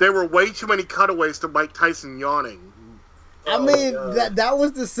there were way too many cutaways to Mike Tyson yawning. I mean, that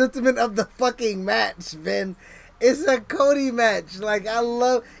was the sentiment of the fucking match, Ben. It's a Cody match. Like, I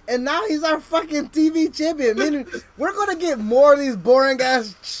love... And now he's our fucking TV champion. Meaning, we're going to get more of these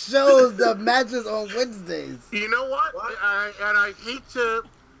boring-ass shows, the matches on Wednesdays. You know what? I hate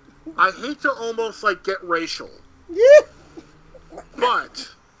to almost, like, get racial. Yeah. But,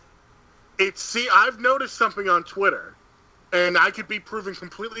 I've noticed something on Twitter, and I could be proven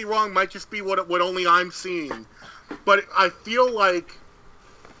completely wrong, might just be what only I'm seeing. But I feel like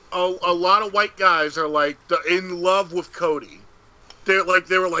a lot of white guys are like in love with Cody. They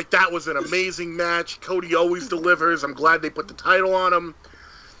were like, that was an amazing match. Cody always delivers. I'm glad they put the title on him.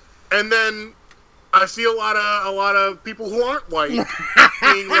 And then I see a lot of people who aren't white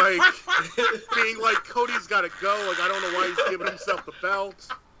being like Cody's got to go. Like, I don't know why he's giving himself the belt.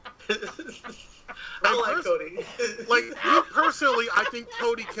 I like Cody. Like, me personally, I think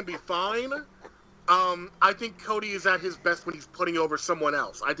Cody can be fine. I think Cody is at his best when he's putting over someone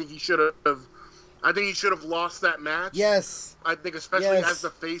else. I think he should have lost that match. Yes. I think especially as the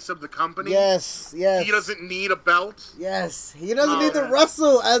face of the company. Yes. He doesn't need a belt. Yes. He doesn't need to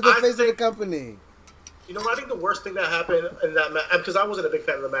wrestle as the face of the company. You know what? I think the worst thing that happened in that match, because I wasn't a big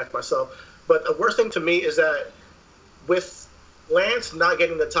fan of the match myself, but the worst thing to me is that with Lance not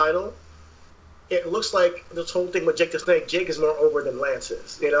getting the title, it looks like this whole thing with Jake the Snake, Jake is more over than Lance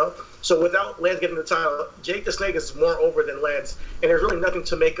is, you know? So without Lance getting the title, Jake the Snake is more over than Lance, and there's really nothing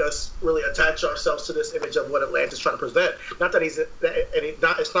to make us really attach ourselves to this image of what Lance is trying to present. Not that it's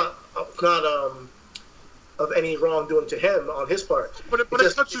not of any wrongdoing to him on his part. But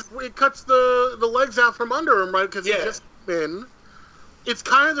it cuts the legs out from under him, right? Because he's just been. It's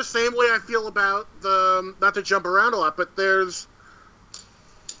kind of the same way I feel about not to jump around a lot, but there's.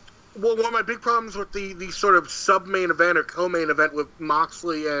 Well, one of my big problems with the sort of sub-main event or co-main event with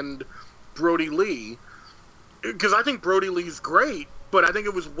Moxley and Brody Lee, because I think Brody Lee's great, but I think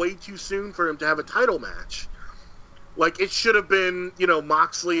it was way too soon for him to have a title match. Like, it should have been,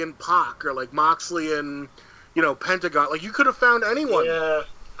 Moxley and Pac, or like Moxley and, Pentagon. Like, you could have found anyone to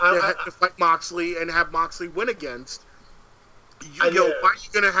fight Moxley and have Moxley win against. Why are you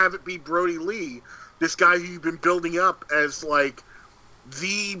going to have it be Brody Lee, this guy who you've been building up as, like,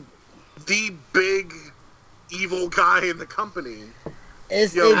 the big evil guy in the company?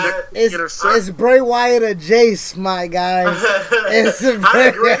 It's Bray Wyatt or Jace, my guy.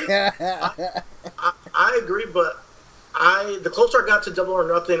 I agree, but the closer I got to Double or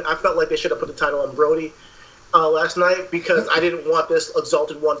Nothing, I felt like they should have put the title on Brody last night, because I didn't want this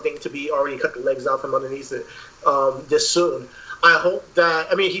Exalted One thing to be already cut the legs out from underneath it this soon. I hope that,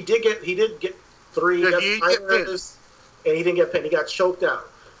 he did get 3 fighters, and he didn't get pinned. He got choked out.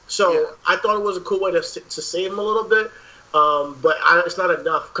 So I thought it was a cool way to save him a little bit, but it's not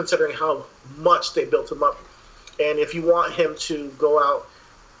enough considering how much they built him up. And if you want him to go out,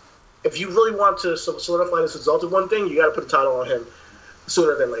 if you really want to solidify this Exalted One thing, you got to put the title on him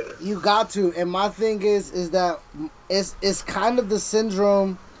sooner than later. You got to. And my thing is that it's kind of the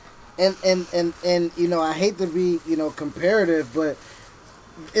syndrome, and I hate to be comparative, but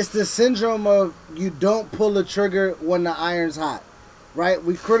it's the syndrome of you don't pull the trigger when the iron's hot. Right,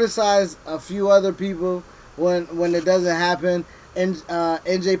 we criticize a few other people when it doesn't happen, and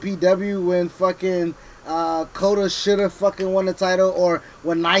NJPW when fucking Kota should have fucking won the title, or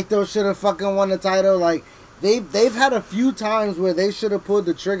when Naito should have fucking won the title. Like, they've had a few times where they should have pulled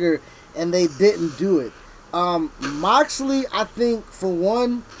the trigger and they didn't do it. Moxley, I think, for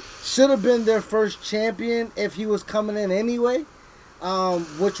one, should have been their first champion if he was coming in anyway,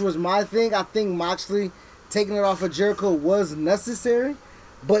 which was my thing. I think Moxley taking it off of Jericho was necessary,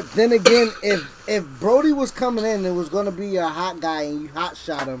 but then again, if Brody was coming in and it was going to be a hot guy and you hot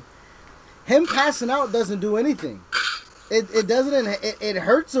shot him passing out doesn't do anything. It doesn't. It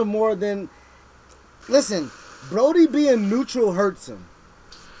hurts him more than. Listen, Brody being neutral hurts him.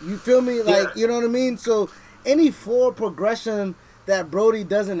 You feel me? Like, you know what I mean? So any forward progression that Brody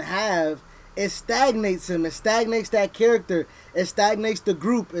doesn't have, it stagnates him. It stagnates that character. It stagnates the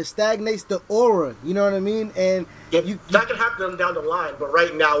group. It stagnates the aura. You know what I mean? And that could happen down the line, but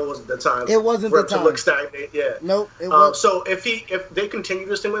right now wasn't the time. It wasn't the time to look stagnant. Yeah. Nope. It wasn't. So if they continue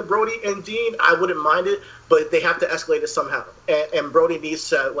this thing with Brody and Dean, I wouldn't mind it, but they have to escalate it somehow. And Brody needs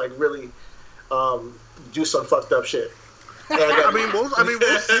to really do some fucked up shit. And,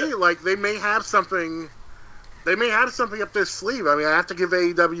 we'll see. Like, they may have something. They may have something up their sleeve. I have to give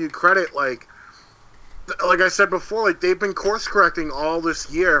AEW credit. Like I said before, like, they've been course correcting all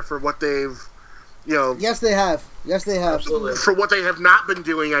this year for what they've, Yes, they have. Absolutely. For what they have not been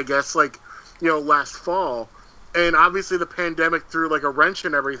doing, I guess. Like, last fall, and obviously the pandemic threw like a wrench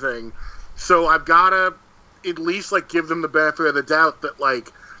in everything. So I've gotta at least give them the benefit of the doubt that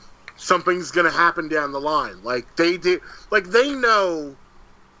something's gonna happen down the line. Like they did, like they know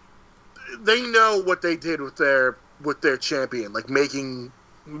what they did with their champion, like making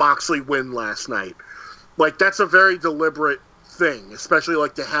Moxley win last night. Like that's a very deliberate thing, especially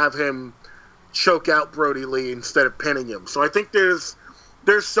like to have him choke out Brody Lee instead of pinning him. So I think there's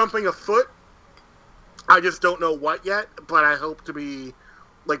something afoot. I just don't know what yet, but I hope to be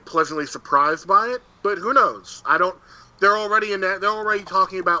like pleasantly surprised by it. But who knows? They're already in that. They're already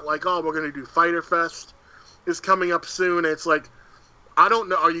talking about like, oh, we're going to do Fyter Fest is coming up soon. It's like, I don't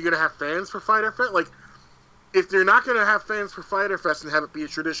know. Are you going to have fans for Fyter Fest? Like, if they're not going to have fans for Fyter Fest and have it be a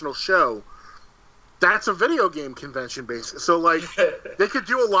traditional show, that's a video game convention basically. So like, they could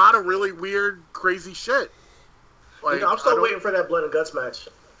do a lot of really weird, crazy shit. Like, I'm still waiting for that Blood and Guts match.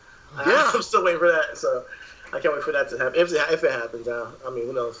 Yeah, I'm still waiting for that. So I can't wait for that to happen. If it happens, I mean,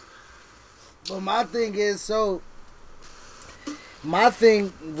 who knows? But my thing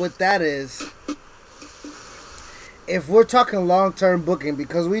with that is, if we're talking long-term booking,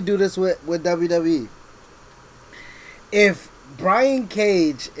 because we do this with WWE, if Brian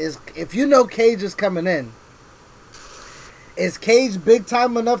Cage if you know Cage is coming in, is Cage big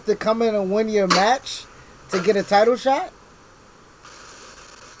time enough to come in and win your match to get a title shot?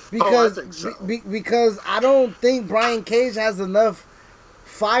 Because I think so. Because I don't think Brian Cage has enough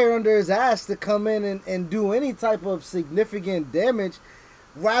fire under his ass to come in and do any type of significant damage.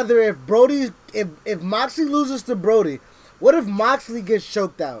 Rather, if Moxley loses to Brody, what if Moxley gets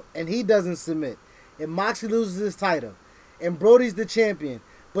choked out and he doesn't submit? If Moxley loses his title and Brody's the champion,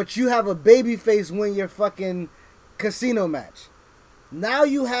 but you have a babyface win your fucking casino match. Now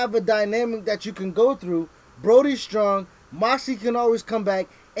you have a dynamic that you can go through. Brody's strong, Moxley can always come back,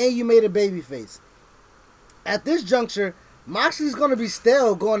 and you made a babyface. At this juncture, Moxley's going to be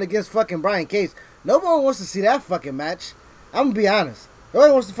stale going against fucking Brian Cage. Nobody wants to see that fucking match. I'm going to be honest.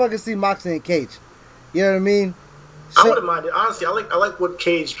 Nobody wants to fucking see Moxley and Cage. You know what I mean? I wouldn't mind it. Honestly, I like what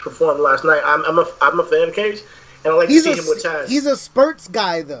Cage performed last night. I'm a fan of Cage, and I like to see him with Taz. He's a spurts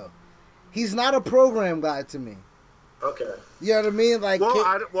guy, though. He's not a program guy to me. Okay. You know what I mean? Like,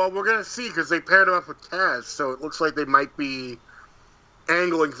 well, we're gonna see because they paired him up with Taz, so it looks like they might be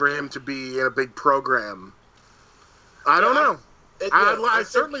angling for him to be in a big program. I don't know. I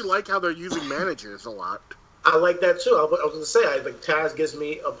certainly like how they're using managers a lot. I like that too. I was going to say, I think Taz gives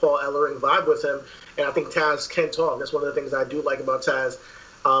me a Paul Ellering vibe with him, and I think Taz can talk. That's one of the things I do like about Taz.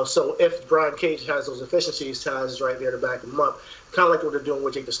 So if Brian Cage has those efficiencies, Taz is right there to back him up. Kind of like what they're doing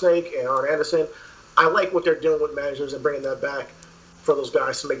with Jake the Snake and Arn Anderson. I like what they're doing with managers and bringing that back for those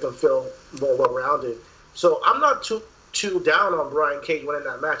guys to make them feel more well-rounded. So I'm not too down on Brian Cage winning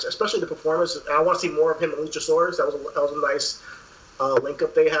that match, especially the performance. And I want to see more of him and Luchasaurus. That was a nice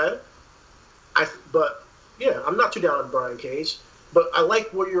link-up they had. But yeah, I'm not too down on Brian Cage. But I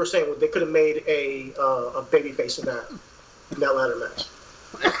like what you were saying. They could have made a babyface in that ladder match,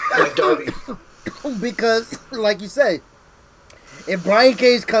 like Darby. Because, like you say, if Brian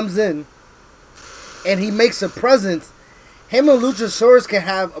Cage comes in and he makes a presence, him and Luchasaurus can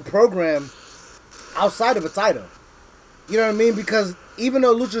have a program outside of a title. You know what I mean? Because even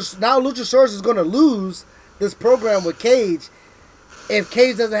though Luchasaurus is going to lose this program with Cage, if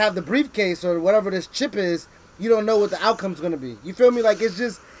Cage doesn't have the briefcase or whatever this chip is, you don't know what the outcome's going to be. You feel me? Like, it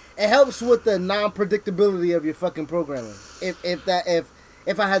helps with the non-predictability of your fucking programming.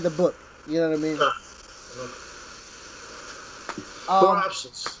 If I had the book, you know what I mean? More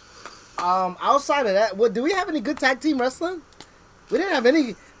options. Outside of that, do we have any good tag team wrestling? We didn't have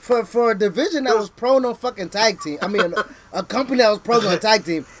any for a division that was prone on fucking tag team. I mean, a company that was prone on tag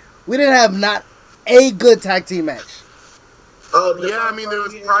team. We didn't have not a good tag team match. Yeah, I mean, there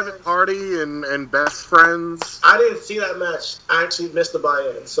was Private Party and Best Friends. I didn't see that match. I actually missed the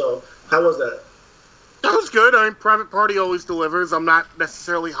buy-in. So, how was that? That was good. I mean, Private Party always delivers. I'm not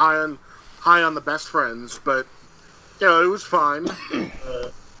necessarily high on the Best Friends, but you know, it was fine.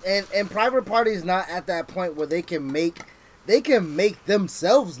 And Private Party is not at that point where they can make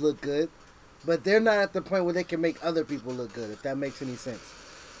themselves look good, but they're not at the point where they can make other people look good, if that makes any sense.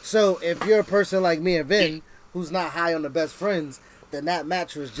 So if you're a person like me and Vin, who's not high on the Best Friends, then that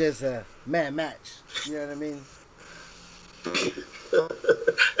match was just a man match. You know what I mean?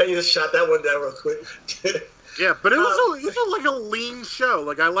 And you just shot that one down real quick. Yeah, but it was like a lean show.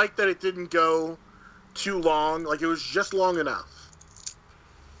 Like, I like that it didn't go too long. Like, it was just long enough.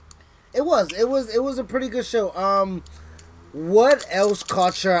 It was a pretty good show. What else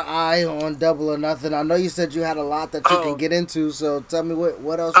caught your eye on Double or Nothing? I know you said you had a lot that you can get into, so tell me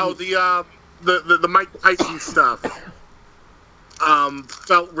what else. The Mike Tyson stuff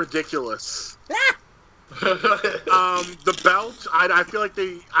felt ridiculous. The belt, I feel like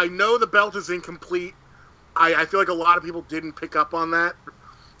I know the belt is incomplete. I feel like a lot of people didn't pick up on that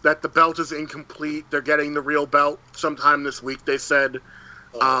the belt is incomplete. They're getting the real belt sometime this week, they said.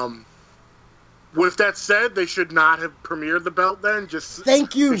 With that said, they should not have premiered the belt then.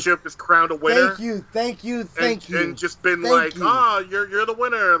 Thank you. They should have just crowned a winner. Thank you. And just been you're the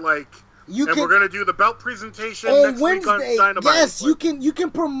winner. Like, we're gonna do the belt presentation on next Wednesday. Week on Dynamite. Yes, you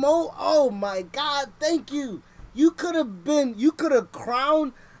can promote. Oh my God, thank you. You could have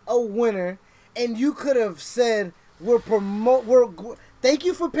crowned a winner, and you could have said thank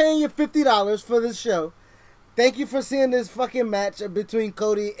you for paying your $50 for this show. Thank you for seeing this fucking match between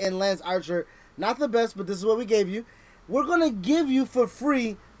Cody and Lance Archer. Not the best, but this is what we gave you. We're going to give you for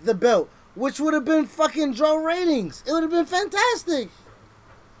free the belt, which would have been fucking draw ratings. It would have been fantastic.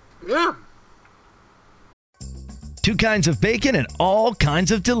 Yeah. 2 kinds of bacon and all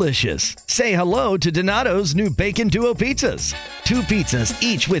kinds of delicious. Say hello to Donato's new Bacon Duo pizzas. 2 pizzas,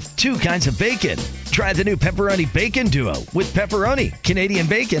 each with 2 kinds of bacon. Try the new Pepperoni Bacon Duo with pepperoni, Canadian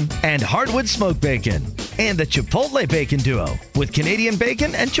bacon, and hardwood smoked bacon. And the Chipotle Bacon Duo with Canadian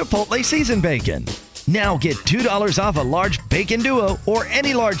bacon and Chipotle seasoned bacon. Now get $2 off a large Bacon Duo or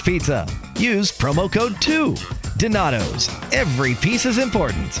any large pizza. Use promo code 2. Donato's. Every piece is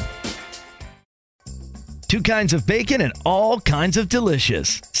important. 2 kinds of bacon and all kinds of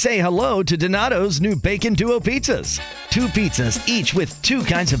delicious. Say hello to Donato's new Bacon Duo pizzas. 2 pizzas, each with 2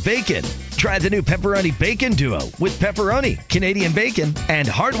 kinds of bacon. Try the new Pepperoni Bacon Duo with pepperoni, Canadian bacon, and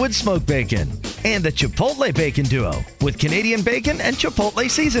hardwood smoked bacon. And the Chipotle Bacon Duo with Canadian bacon and Chipotle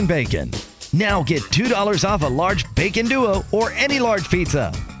seasoned bacon. Now get $2 off a large Bacon Duo or any large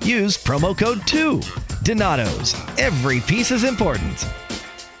pizza. Use promo code 2. Donato's. Every piece is important.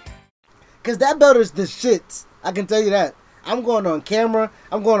 Because that belt is the shits. I can tell you that. I'm going on camera.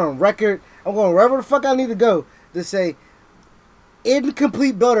 I'm going on record. I'm going wherever the fuck I need to go to say,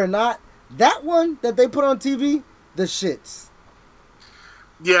 incomplete belt or not, that one that they put on TV, the shits.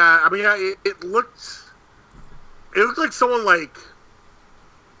 Yeah, I mean, it looked like someone, like,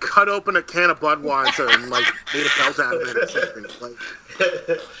 cut open a can of Budweiser and, like, made a belt out of it or something.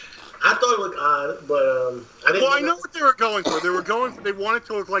 Like, I thought it looked odd, but I know what they were going for. They wanted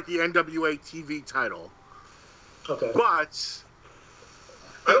to look like the NWA TV title. Okay. But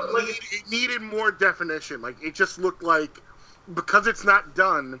it needed more definition. Like, it just looked like, because it's not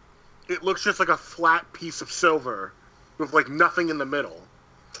done, it looks just like a flat piece of silver with, like, nothing in the middle.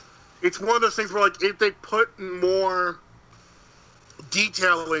 It's one of those things where, like, if they put more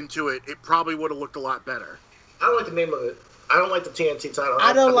detail into it, it probably would have looked a lot better. I don't like the name of it. I don't like the TNT title.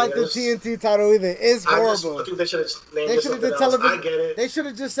 I don't like the TNT title either. It's horrible. I think they should have named it something else. I get it. They should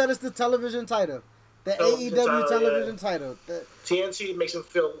have just said it's the television title. The AEW television title. TNT makes them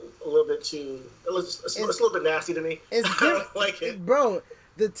feel a little bit too... It's a little bit nasty to me. I don't like it. Bro,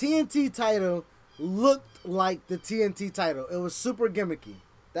 the TNT title looked like the TNT title. It was super gimmicky.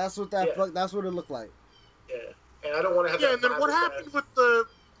 That's what that's what it looked like. Yeah. And I don't want to have that... Yeah, and then what happened with the...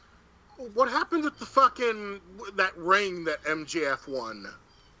 What happened with the fucking, that ring that MJF won?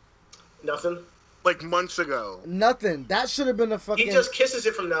 Nothing. Like months ago. Nothing. That should have been a fucking... He just kisses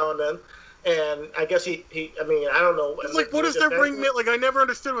it from now and then. And I guess I mean, I don't know. Like, what does that ring mean? Like, I never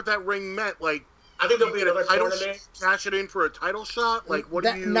understood what that ring meant. Like, I think there'll be another title cash it in for a title shot? Like, what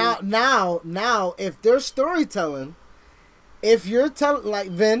do you... Now, if they're storytelling... If you're telling, like,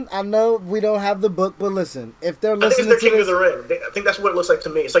 Vin, I know we don't have the book, but listen, if they're listening to I think it's their King of the Ring. I think that's what it looks like to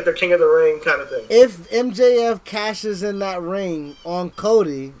me. It's like their King of the Ring kind of thing. If MJF cashes in that ring on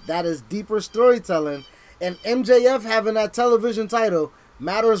Cody, that is deeper storytelling, and MJF having that television title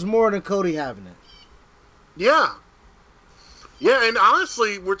matters more than Cody having it. Yeah. Yeah, and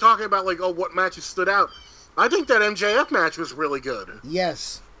honestly, we're talking about, like, what matches stood out. I think that MJF match was really good.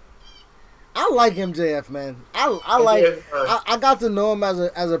 Yes. I like MJF, man. I got to know him as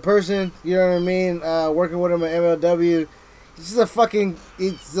a person. You know what I mean? Working with him at MLW, he's a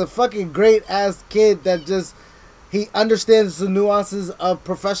fucking great ass kid that just he understands the nuances of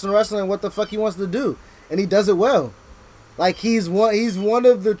professional wrestling and what the fuck he wants to do, and he does it well. Like he's one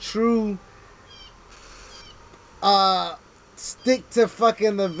of the true stick to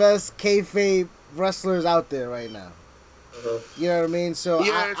fucking the vest kayfabe wrestlers out there right now. You know what I mean? So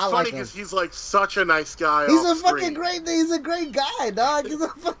yeah, it's funny because he's like such a nice guy. He's a great guy, dog. He's a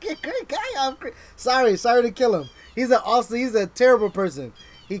fucking great guy. Sorry to kill him. He's a terrible person.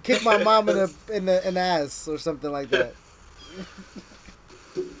 He kicked my mom in the ass or something like that.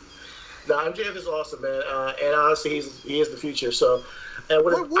 No, MJF is awesome, man. And honestly, he is the future. So,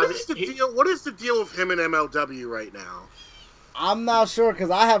 what is the deal with him in MLW right now? I'm not sure because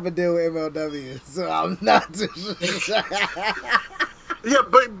I have a deal with MLW, so I'm not too sure. Yeah,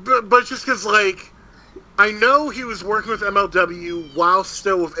 but just because, like, I know he was working with MLW while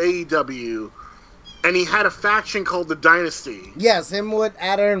still with AEW, and he had a faction called the Dynasty. Yes, him with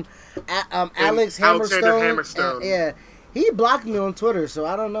Alex Hammerstone. Alexander Hammerstone. Yeah, he blocked me on Twitter, so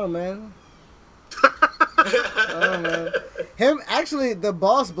I don't know, man. I don't know. Him, actually, the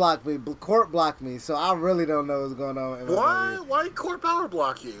boss blocked me. Court blocked me, so I really don't know what's going on. Why did Court Power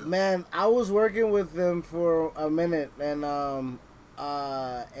block you? Man, I was working with them for a minute, and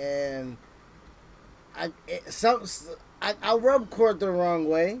I rub Court the wrong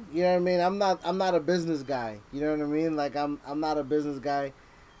way. You know what I mean? I'm not a business guy. You know what I mean? Like I'm not a business guy.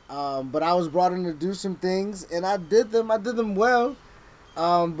 But I was brought in to do some things, and I did them well.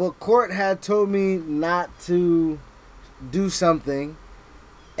 But Court had told me not to do something,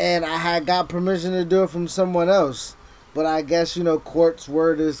 and I had got permission to do it from someone else. But I guess, Court's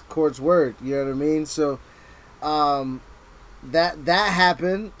word is Court's word. You know what I mean? So, that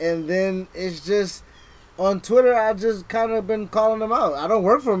happened, and then it's just on Twitter. I just kind of been calling them out. I don't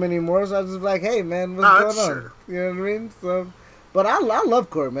work for him anymore, so I just like, hey man, what's going on? True. You know what I mean? So, but I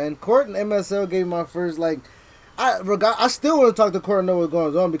love Court, man. Court and MSL gave my first I still want to talk to Court and know what's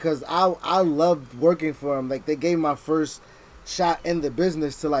going on because I loved working for him. Like they gave my first shot in the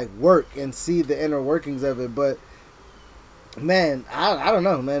business to work and see the inner workings of it. But man, I don't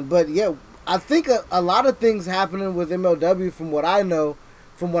know, man. But yeah, I think a lot of things happening with MLW, from what I know,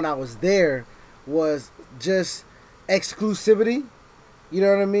 from when I was there, was just exclusivity. You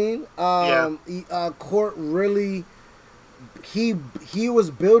know what I mean? Court really, he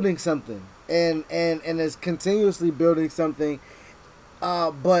was building something. And is continuously building something,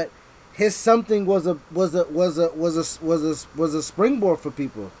 but his something was a springboard for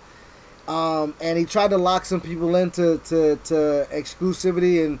people, and he tried to lock some people into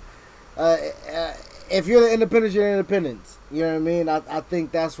exclusivity. And if you're the independent, you're independent. You know what I mean? I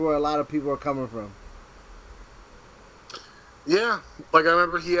think that's where a lot of people are coming from. Yeah, like I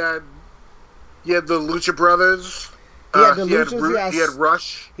remember he had the Lucha Brothers. He had the Luchas, he had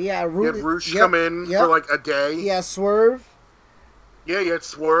Rush. He had Rush come in for a day. He had Swerve. Yeah, he had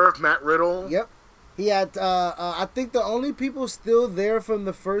Swerve, Matt Riddle. Yep. He had, I think the only people still there from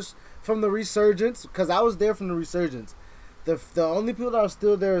the Resurgence, because I was there from the Resurgence. The only people that are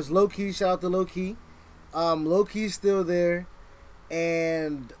still there is Low Key. Shout out to Low Key. Low Key's still there.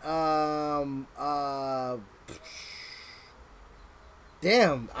 And,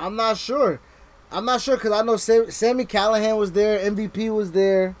 damn, I'm not sure because I know Sammy Callahan was there, MVP was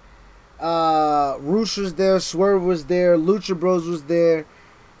there, Roosh was there, Swerve was there, Lucha Bros was there,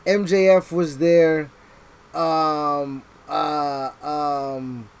 MJF was there, John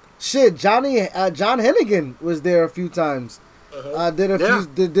Hennigan was there a few times.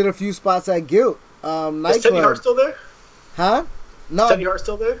 Did a few spots at Guilt nightclub. Is Teddy Hart still there? Huh? No. Teddy Hart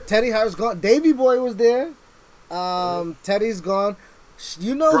still there? Teddy Hart's gone. Davey Boy was there. Teddy's gone.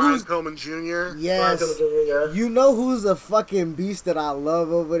 You know Brian who's Pillman Jr. Yes. Brian Pillman Jr., yeah. You know who's a fucking beast that I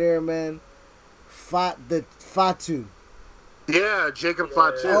love over there, man? Fatu. Yeah, Jacob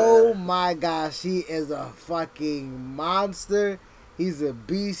Fatu. Oh my gosh, he is a fucking monster. He's a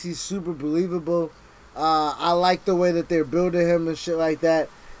beast. He's super believable. I like the way that they're building him and shit like that.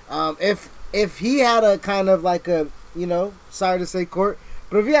 If he had a kind of sorry to say Court,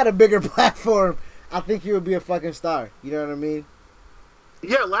 but if he had a bigger platform, I think he would be a fucking star. You know what I mean?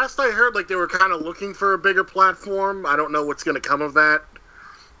 Yeah, last I heard, they were kind of looking for a bigger platform. I don't know what's going to come of that.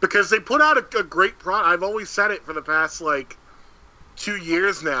 Because they put out a great product. I've always said it for the past, 2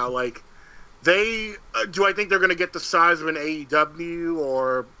 years now. Do I think they're going to get the size of an AEW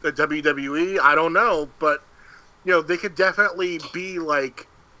or a WWE? I don't know. But, they could definitely be,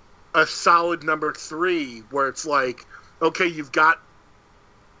 a solid number 3 where it's okay, you've got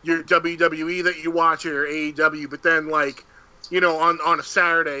your WWE that you watch or your AEW, but then, on a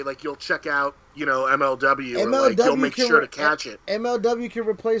Saturday, you'll check out, MLW, or you'll make sure to catch it. MLW can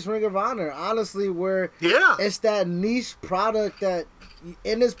replace Ring of Honor, honestly, where it's that niche product that,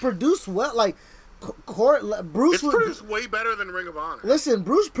 and it's produced well. Bruce it's produced way better than Ring of Honor. Listen,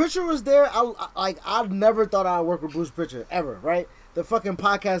 Bruce Pritchard was there. I never thought I'd work with Bruce Pritchard ever. Right, the fucking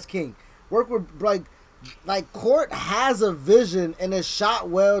podcast king. Work with Court has a vision and it's shot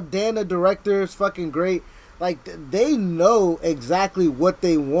well. Dan, the director, is fucking great. They know exactly what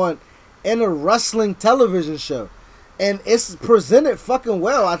they want in a wrestling television show. And it's presented fucking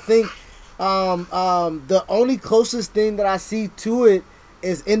well. I think the only closest thing that I see to it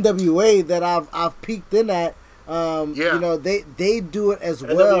is NWA that I've peeked in at You know, they do it as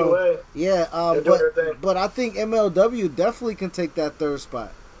NWA, well. Yeah, but I think MLW definitely can take that third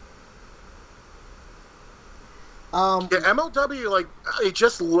spot. MLW, like, it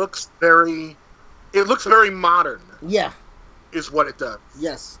just looks very modern. Yeah, is what it does.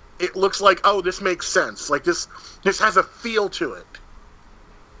 Yes, it looks like, oh, this makes sense. Like this has a feel to it.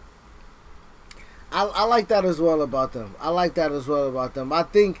 I like that as well about them. I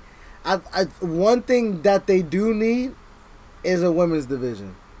think one thing that they do need is a women's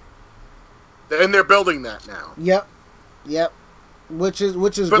division, and they're building that now. Yep. Which is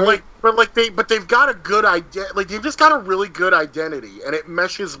but great. They've got a good idea. Like they've just got a really good identity, and it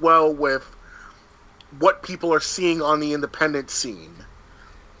meshes well with what people are seeing on the independent scene.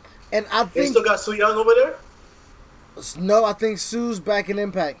 And I think they still got Su Young over there. No, I think Sue's back in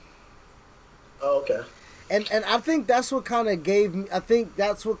Impact. Oh, okay. And I think that's what kind of gave me. I think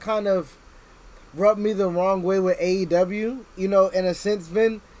that's what kind of rubbed me the wrong way with AEW. You know, in a sense,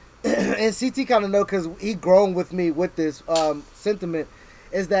 Vin, and CT kind of know because he grown with me with this sentiment.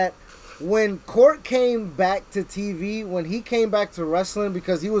 Is that when Court came back to TV, when he came back to wrestling,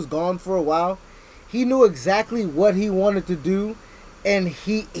 because he was gone for a while, he knew exactly what he wanted to do, and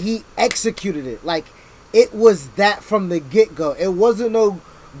he executed it. Like it was that from the get go. It wasn't no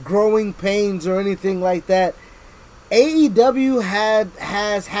growing pains or anything like that. AEW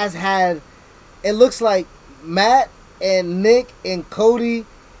has had, it looks like Matt and Nick and Cody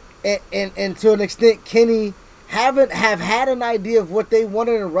and to an extent Kenny have had an idea of what they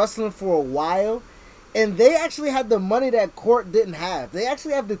wanted in wrestling for a while, and they actually had the money that Court didn't have. They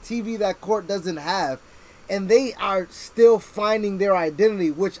actually have the TV that Court doesn't have, and they are still finding their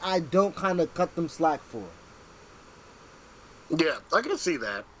identity, which I don't kind of cut them slack for. Yeah, I can see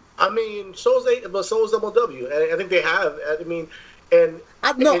that. I mean, so is MLW. And I think they have. I mean,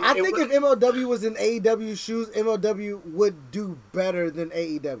 I think if MLW was in AEW shoes, MLW would do better than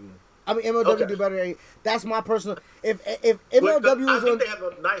AEW. I mean, MLW do better than AEW. That's my personal. If MLW was I think they have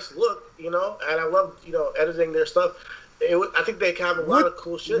a nice look, you know, and I love, you know, editing their stuff. I think they have a lot of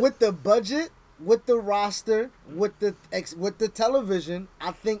cool shit with the budget. With the roster, with the television,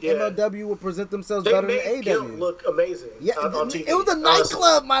 I think MLW will present themselves better than AEW. They look amazing. Yeah, on TV. It was a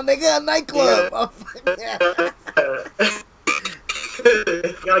nightclub, my nigga, a nightclub. Yeah.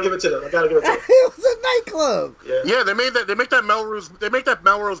 Gotta give it to them. It was a nightclub. Yeah, they make that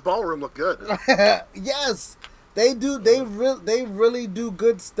Melrose Ballroom look good. Yes, they do. They really do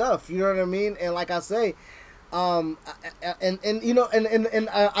good stuff. You know what I mean? And like I say. And you know, and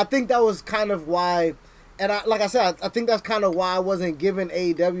I think that was kind of why, and like I said, I think that's kind of why I wasn't giving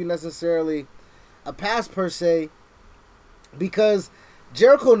AEW necessarily a pass per se, because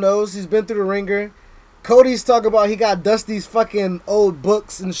Jericho knows he's been through the ringer. Cody's talking about he got Dusty's fucking old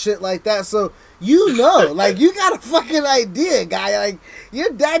books and shit like that, so you know, like you got a fucking idea, guy. Like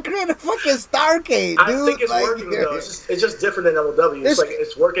your dad created a fucking Starcade, dude. I think it's like, working though. It's just different than MLW.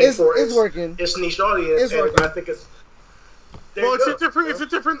 It's working it's niche audience, and I think it's. Well, it's a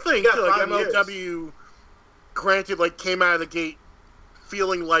different thing. Too. Like MLW, granted, like came out of the gate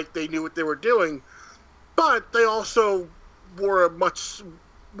feeling like they knew what they were doing, but they also were in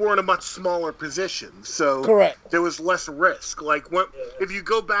a much smaller position, so correct. There was less risk. Like if you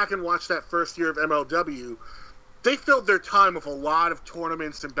go back and watch that first year of MLW, they filled their time with a lot of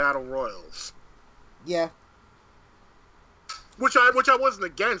tournaments and battle royals. Yeah, which I wasn't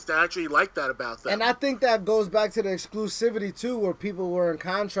against. I actually liked that about them. And I think that goes back to the exclusivity too, where people were in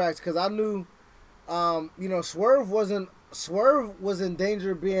contracts. Because I knew, you know, Swerve was in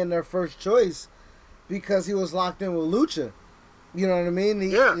danger of being their first choice because he was locked in with Lucha. You know what I mean?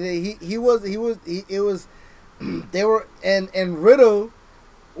 They were, and Riddle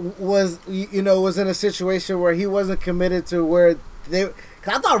was in a situation where he wasn't committed to where cause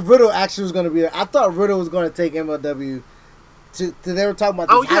I thought Riddle actually was going to be there. I thought Riddle was going to take MLW to they were talking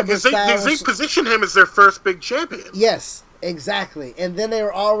about this because they positioned him as their first big champion. Yes, exactly. And then they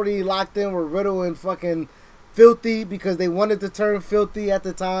were already locked in with Riddle and fucking Filthy because they wanted to turn Filthy at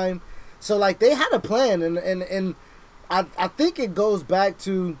the time. So like they had a plan and I think it goes back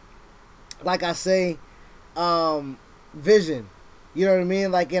to, like I say, vision. You know what I mean?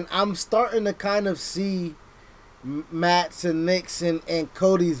 Like, and I'm starting to kind of see Matt's and Nick's and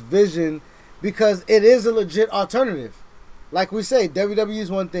Cody's vision because it is a legit alternative. Like we say, WWE is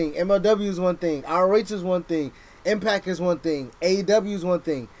one thing, MLW is one thing, ROH is one thing, Impact is one thing, AEW is one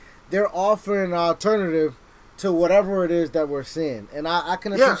thing. They're offering an alternative to whatever it is that we're seeing, and I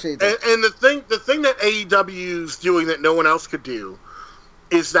can appreciate that. And the thing that AEW's doing that no one else could do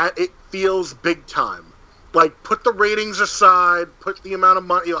is that it feels big time. Like, put the ratings aside, put the amount of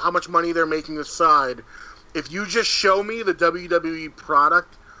money, how much money they're making aside, if you just show me the WWE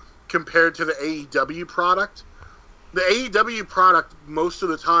product compared to the AEW product, the AEW product most of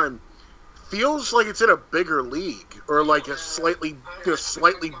the time feels like it's in a bigger league, or like a slightly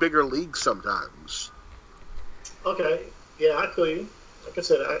bigger league sometimes. Okay, yeah, I feel you. Like I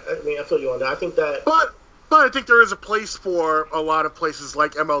said, I mean, I feel you on that. I think that, but I think there is a place for a lot of places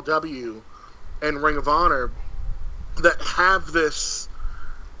like MLW and Ring of Honor that have this,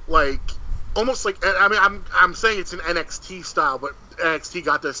 like, almost like, I mean, I'm saying it's an NXT style, but NXT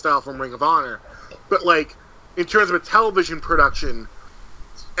got their style from Ring of Honor. But like, in terms of a television production,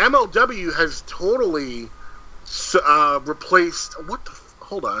 MLW has totally replaced.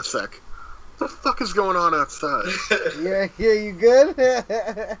 Hold on a sec. What the fuck is going on outside? Yeah, you good?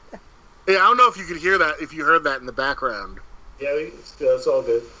 Yeah, I don't know if you could hear that, if you heard that in the background. Yeah, it's all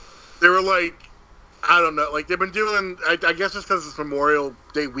good. They were like, I don't know, like, they've been doing, I guess it's because it's Memorial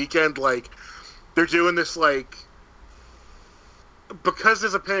Day weekend, like, they're doing this, like, because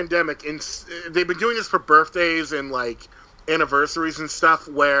there's a pandemic, and they've been doing this for birthdays and, like, anniversaries and stuff,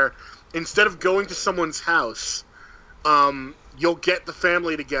 where instead of going to someone's house, you'll get the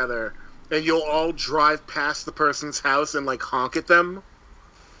family together, and you'll all drive past the person's house and, like, honk at them.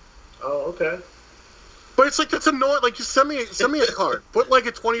 Oh, okay. But it's like, that's annoying. Like, just send me a card. Put like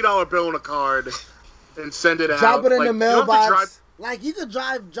a $20 bill in a card and send it out. Drop it in like, the mailbox. Like, you could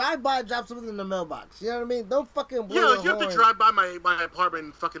drive by, drop something in the mailbox. You know what I mean? Don't fucking blow like, you have to drive by my apartment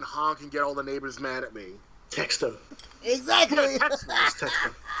and fucking honk and get all the neighbors mad at me. Text them. Exactly. Yeah, text them.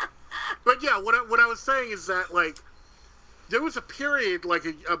 But yeah, what I was saying is that, like, there was a period like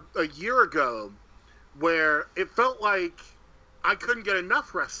a year ago where it felt like I couldn't get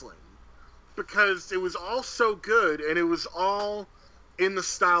enough wrestling, because it was all so good, and it was all in the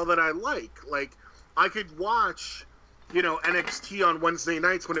style that I like. Like, I could watch, NXT on Wednesday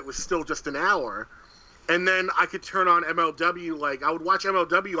nights when it was still just an hour, and then I could turn on MLW. Like, I would watch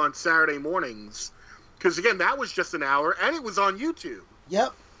MLW on Saturday mornings, because, again, that was just an hour, and it was on YouTube.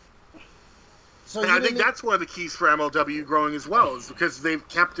 Yep. So and I think that's one of the keys for MLW growing as well, is because they've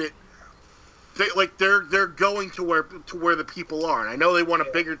kept it. They're going to where the people are, and I know they want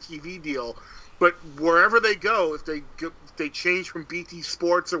a bigger TV deal, but wherever they go, if they change from BT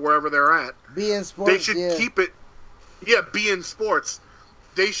Sports or wherever they're at, BN Sports, they should keep it. Yeah, BN Sports.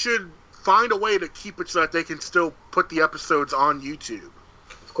 They should find a way to keep it so that they can still put the episodes on YouTube.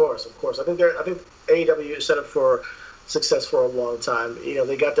 Of course. I think AEW is set up for success for a long time.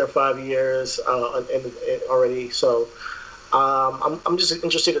 They got their 5 years already, so. I'm just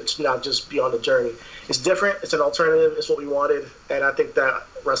interested to not just be on the journey. It's different. It's an alternative. It's what we wanted, and I think that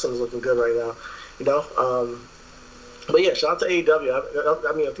wrestling is looking good right now. But yeah, shout out to AEW.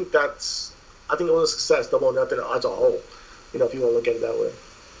 I mean, I think it was a success. Double or Nothing as a whole. If you want to look at it that way.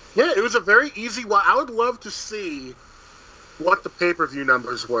 Yeah, it was a very easy one. I would love to see what the pay-per-view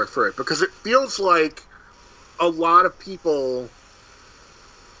numbers were for it, because it feels like a lot of people.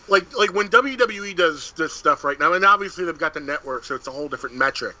 Like when WWE does this stuff right now, and obviously they've got the network, so it's a whole different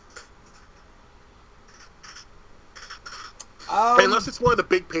metric. Unless it's one of the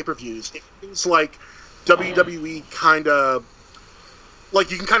big pay-per-views, it feels like WWE kind of, like,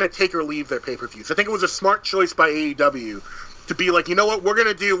 you can kind of take or leave their pay-per-views. I think it was a smart choice by AEW to be like, you know what, we're going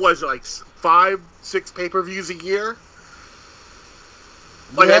to do, like 5-6 pay-per-views a year?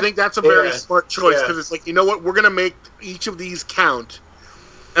 Like, I think that's a very smart choice, because it's like, you know what, we're going to make each of these count,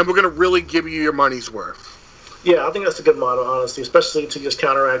 and we're going to really give you your money's worth. Yeah, I think that's a good model, honestly, especially to just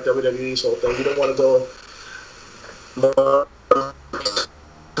counteract WWE's whole thing. You don't want to go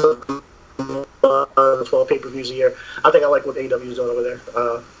 12 pay-per-views a year. I think I like what AEW is doing over there.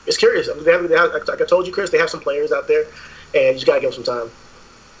 It's curious. I mean, they have, like I told you, Chris, they have some players out there, and you just got to give them some time.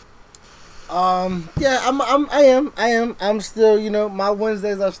 Yeah, I am. I'm still, my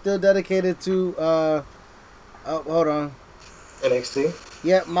Wednesdays are still dedicated to, hold on. NXT?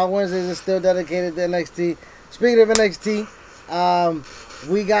 Yeah, my Wednesdays are still dedicated to NXT. Speaking of NXT,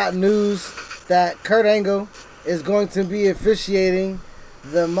 we got news that Kurt Angle is going to be officiating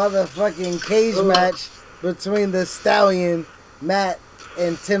the motherfucking cage match between the Stallion, Matt,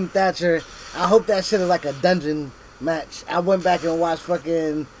 and Tim Thatcher. I hope that shit is like a dungeon match. I went back and watched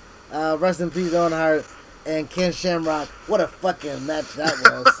fucking Rest in Peace Owen Hart and Ken Shamrock. What a fucking match that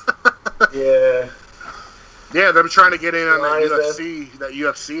was. Yeah. Yeah, they're trying to get in on that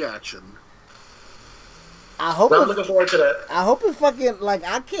UFC action. I'm looking forward to that. I hope it fucking, like,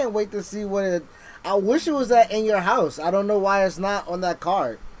 I can't wait to see what it. I wish it was at In Your House. I don't know why it's not on that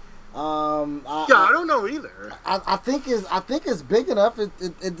card. I don't know either. I think it's big enough.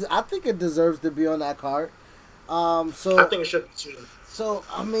 I think it deserves to be on that card. So I think it should be too. So,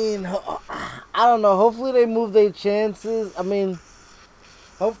 I mean, I don't know. Hopefully they move their chances. I mean,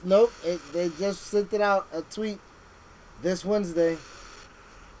 nope. They just sent it out, a tweet this Wednesday.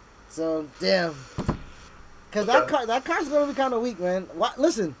 So, damn. Because that card's going to be kind of weak, man.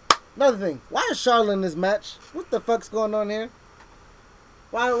 Listen, another thing. Why is Charlotte in this match? What the fuck's going on here?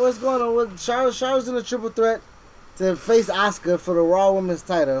 What's going on with Charlotte? Charlotte's in a triple threat to face Asuka for the Raw Women's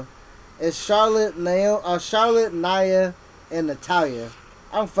title. It's Charlotte, Nia, and Natalya.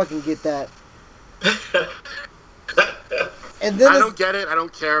 I don't fucking get that. And then I don't get it. I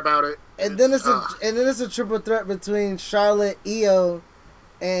don't care about it. And then it's a triple threat between Charlotte, Io,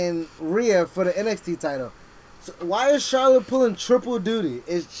 and Rhea for the NXT title. So why is Charlotte pulling triple duty?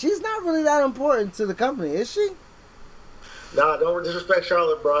 She's not really that important to the company, is she? Nah, don't disrespect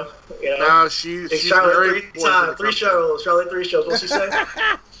Charlotte, bro. You know? No, she's Charlotte three shows. Charlotte 3 shows. What's she say?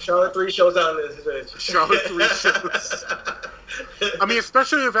 Charlotte 3 shows out in this bitch. Charlotte 3 shows. I mean,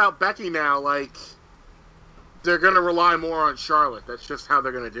 especially without Becky now, like, they're going to rely more on Charlotte. That's just how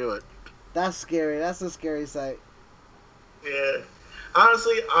they're going to do it. That's scary. That's a scary sight. Yeah.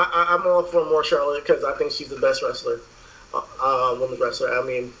 Honestly, I'm all for more Charlotte because I think she's the best wrestler, women's wrestler. I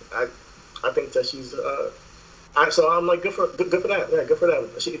mean, I think that she's... so I'm like, good for that. Yeah, good for them.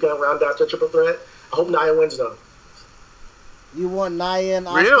 She can round out the triple threat. I hope Nia wins, though. You want Nia and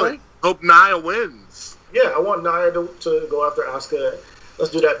Asuka? Really? Hope Nia wins. Yeah, I want Nia to go after Asuka.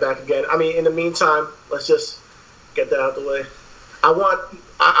 Let's do that back again. I mean, in the meantime, let's just get that out of the way. I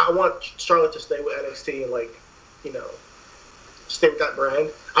want Charlotte to stay with NXT and, like, you know, stay with that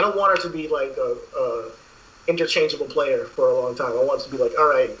brand. I don't want her to be like a interchangeable player for a long time. I want it to be like, all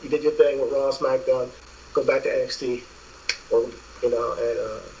right, you did your thing with Raw and SmackDown, go back to NXT, or and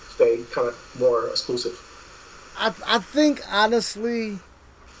stay kind of more exclusive. I think honestly,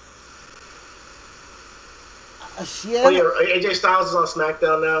 AJ Styles is on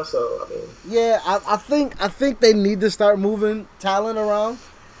SmackDown now, so I mean, yeah, I think they need to start moving talent around.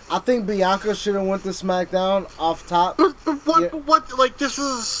 I think Bianca should have went to SmackDown off top. But what? Like, this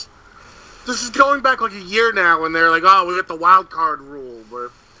is going back like a year now, when they're like, oh, we got the wild card rule, where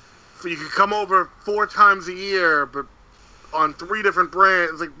you can come over 4 times a year, but on 3 different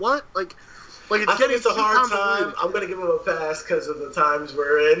brands. Like, what? Like I think it's a hard time. I'm gonna give them a pass because of the times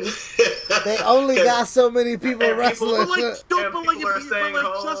we're in. They only got so many people wrestling. Just don't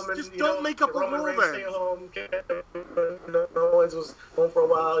make up a rule then. Owens was home for a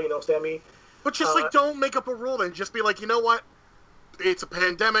while, Sammy. But just don't make up a rule then. Just be like, you know what? It's a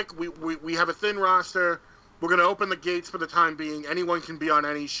pandemic. We have a thin roster. We're gonna open the gates for the time being. Anyone can be on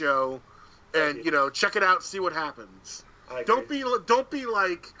any show, and check it out, see what happens. Don't be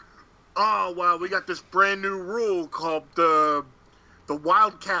like, oh well, we got this brand new rule called the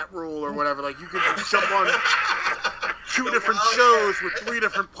Wildcat rule or whatever. Like, you can jump on 2 different shows with 3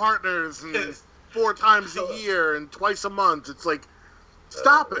 different partners and 4 times a year and twice a month. It's like,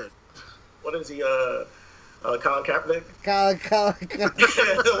 stop it. What is he? Colin Kaepernick. Colin.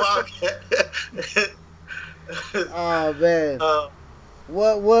 Oh man.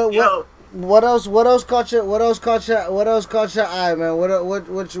 What else caught your eye, man?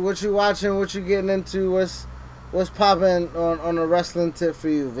 What you watching? What you getting into? What's popping on the wrestling tip for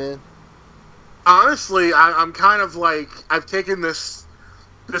you, Vin? Honestly, I'm kind of like, I've taken this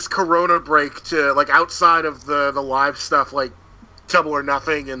Corona break to, like, outside of the live stuff, like Double or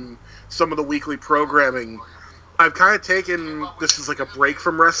Nothing and some of the weekly programming. I've kind of taken this as like a break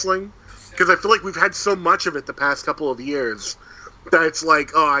from wrestling, because I feel like we've had so much of it the past couple of years that it's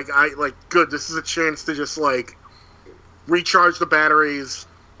like, oh, I like, good, this is a chance to just, like, recharge the batteries,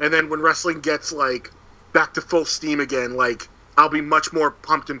 and then when wrestling gets, like, back to full steam again, like, I'll be much more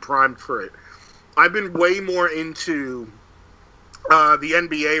pumped and primed for it. I've been way more into the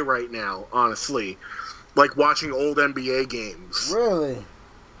NBA right now, honestly, like watching old NBA games. Really?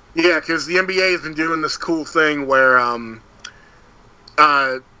 Yeah, because the NBA has been doing this cool thing where,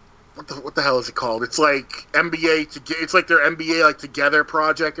 what the hell is it called? It's like it's like their NBA like Together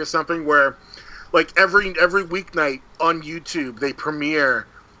project or something, where like every weeknight on YouTube they premiere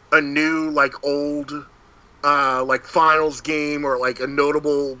a new like old like finals game or like a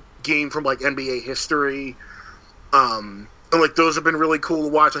notable game from like NBA history. And like those have been really cool to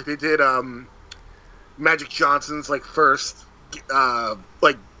watch. Like they did Magic Johnson's like first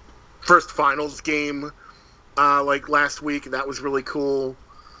finals game like last week, and that was really cool.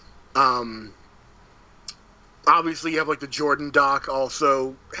 Obviously you have like the Jordan doc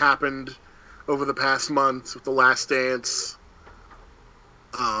also happened over the past month with The Last Dance.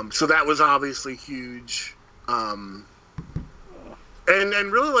 So that was obviously huge. And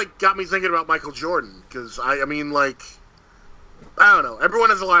really like got me thinking about Michael Jordan, because I mean like I don't know. Everyone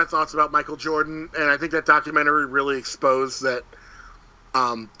has a lot of thoughts about Michael Jordan, and I think that documentary really exposed that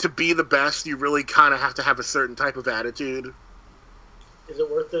to be the best, you really kind of have to have a certain type of attitude. Is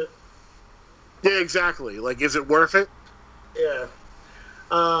it worth it? Yeah, exactly. Like, is it worth it? Yeah.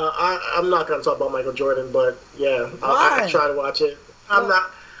 I'm not going to talk about Michael Jordan, but yeah, I try to watch it. I'm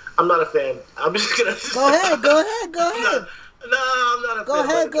not a fan. I'm just going to... Go ahead. No, I'm not a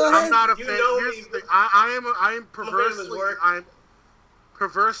fan. Go ahead. I'm not a fan. Know Here's the thing. I am perversely,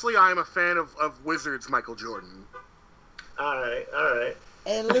 I am a fan of Wizards Michael Jordan. All right.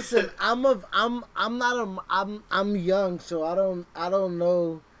 And listen, I'm young, so I don't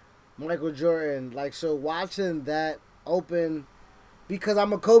know Michael Jordan. Like, so watching that open, because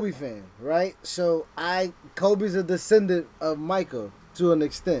I'm a Kobe fan, right? So Kobe's a descendant of Michael to an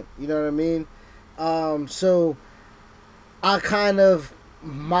extent. You know what I mean? So I kind of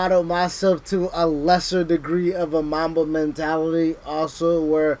model myself to a lesser degree of a Mamba mentality, also,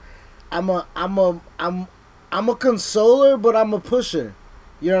 where I'm a consoler, but I'm a pusher.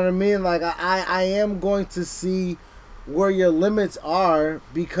 You know what I mean? Like, I am going to see where your limits are,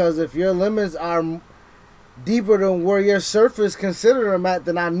 because if your limits are deeper than where your surface consider them at,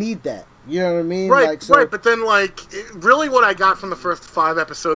 then I need that. You know what I mean? Right, like, so, right. But then, like, really what I got from the first 5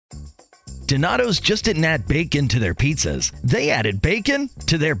 episodes. Donato's just didn't add bacon to their pizzas. They added bacon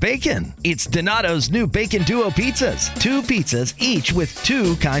to their bacon. It's Donato's new Bacon Duo pizzas. 2 pizzas, each with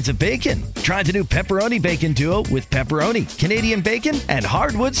 2 kinds of bacon. Try the new Pepperoni Bacon Duo with pepperoni, Canadian bacon, and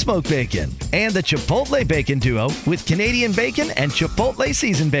hardwood smoked bacon. And the Chipotle Bacon Duo with Canadian bacon and Chipotle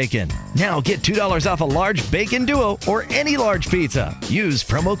seasoned bacon. Now get $2 off a large Bacon Duo or any large pizza. Use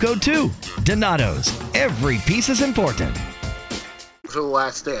promo code 2. Donato's. Every piece is important. For The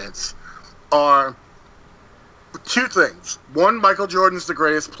Last Dance are 2 things. 1, Michael Jordan's the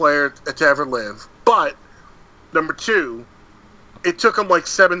greatest player to ever live. But, number 2, it took him like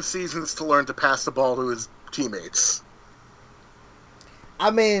 7 seasons to learn to pass the ball to his teammates.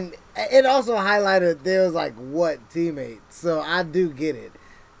 I mean, it also highlighted there was like, what teammates? So I do get it.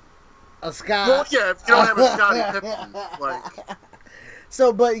 A Scott. Well, yeah, if you don't have a Scottie Pippen, like.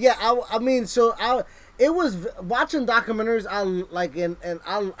 So, but yeah, it was watching documentaries.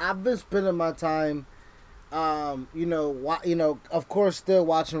 I've been spending my time, of course, still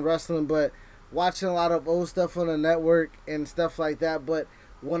watching wrestling, but watching a lot of old stuff on the network and stuff like that. But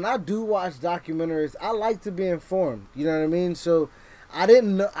when I do watch documentaries, I like to be informed. You know what I mean? So I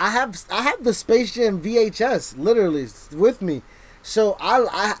didn't know. I have the Space Jam VHS literally with me. So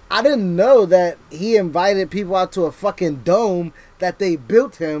I didn't know that he invited people out to a fucking dome that they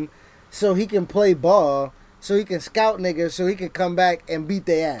built him so he can play ball, so he can scout niggas, so he can come back and beat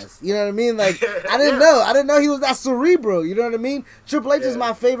their ass. You know what I mean? Like, I didn't know. I didn't know he was that cerebral. You know what I mean? Triple H is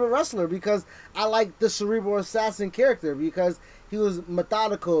my favorite wrestler because I like the cerebral assassin character, because he was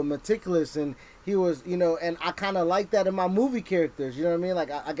methodical, meticulous, and he was, and I kind of like that in my movie characters. You know what I mean?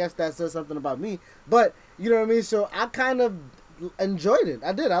 Like, I guess that says something about me. But, you know what I mean? So I kind of enjoyed it.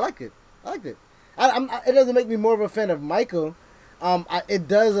 I did. I liked it. It doesn't make me more of a fan of Michael. It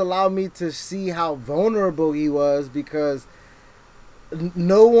does allow me to see how vulnerable he was, because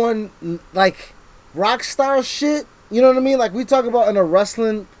no one, like, rock star shit, you know what I mean? Like, we talk about in a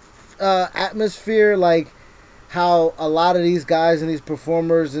wrestling atmosphere, like, how a lot of these guys and these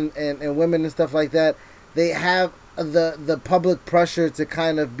performers and women and stuff like that, they have the public pressure to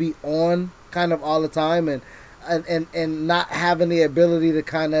kind of be on kind of all the time and not having the ability to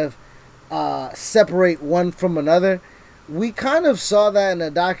kind of separate one from another. We kind of saw that in a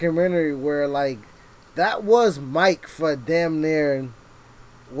documentary where, like, that was Mike for damn near,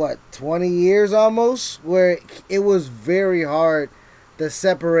 20 years almost, where it was very hard to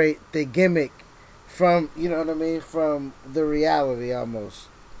separate the gimmick from, you know what I mean, from the reality almost.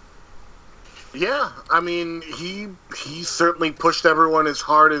 Yeah, I mean, he certainly pushed everyone as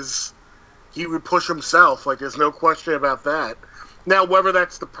hard as he would push himself. Like, there's no question about that. Now, whether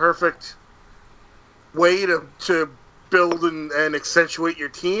that's the perfect way to build and accentuate your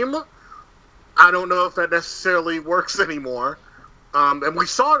team, I don't know if that necessarily works anymore. And we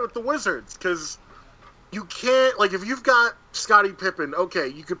saw it with the Wizards, because you can't, like, if you've got Scottie Pippen, okay,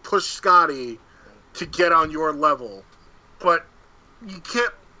 you could push Scottie to get on your level, but you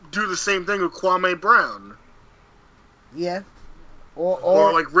can't do the same thing with Kwame Brown. Yeah.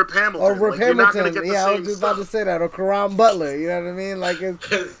 Or like Rip Hamilton. Or Rip like, Hamilton. You're not gonna get the I same was just stuff. about to say that. Or Karan Butler. You know what I mean? Like,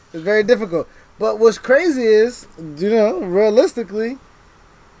 it's very difficult. But what's crazy is, realistically,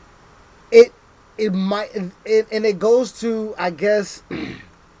 it might, and it goes to, I guess,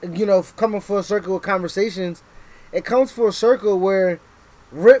 coming full circle with conversations, it comes full circle where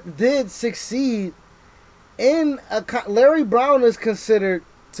Rip did succeed Larry Brown is considered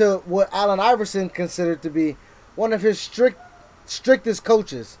to what Allen Iverson considered to be one of his strictest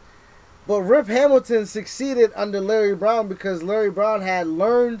coaches. But Rip Hamilton succeeded under Larry Brown because Larry Brown had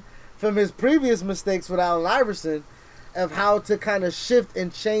learned from his previous mistakes with Allen Iverson of how to kind of shift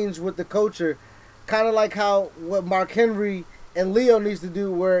and change with the culture. Kind of like what Mark Henry and Leo needs to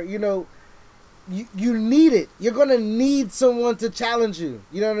do, where, you know, you need it. You're going to need someone to challenge you.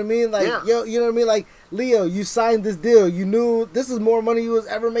 You know what I mean? Like, you know what I mean? Like, Leo, you signed this deal. You knew this is more money you was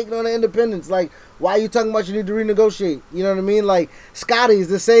ever making on the independents. Like, why are you talking about you need to renegotiate? You know what I mean? Like, Scotty's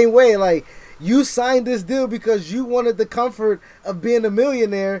the same way. Like, you signed this deal because you wanted the comfort of being a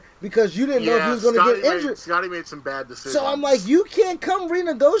millionaire because you didn't know if he was going to get injured. Scotty made some bad decisions. So I'm like, you can't come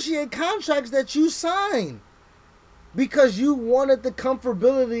renegotiate contracts that you signed because you wanted the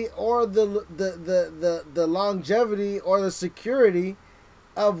comfortability or the longevity or the security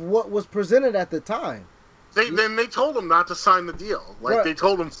of what was presented at the time. Then they told him not to sign the deal. Like, they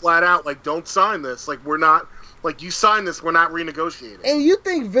told him flat out, like, don't sign this. Like, we're not, like, you sign this, we're not renegotiating. And you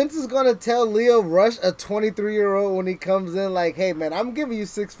think Vince is going to tell Leo Rush, a 23-year-old, when he comes in, like, hey, man, I'm giving you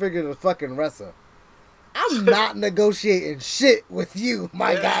 6 figures to fucking wrestle. I'm not negotiating shit with you,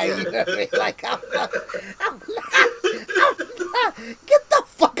 my guy. You know what I mean? Like, I'm not. Get the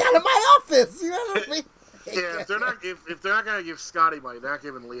fuck out of my office. You know what I mean? Yeah, if they're not gonna give Scotty money, they're not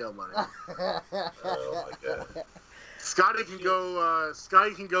giving Leo money. Oh my god. Scotty can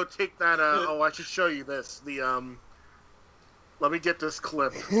go take that. I should show you this. Let me get this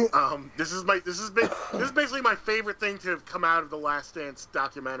clip. This is basically my favorite thing to have come out of the Last Dance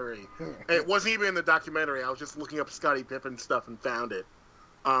documentary. And it wasn't even in the documentary. I was just looking up Scottie Pippen stuff and found it.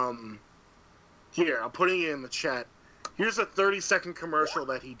 Here, I'm putting it in the chat. Here's a 30-second commercial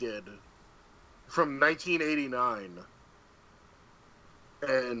that he did from 1989.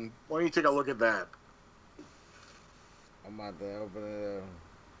 And why don't you take a look at that? I'm about to open it up.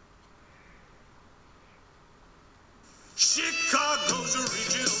 Chicago's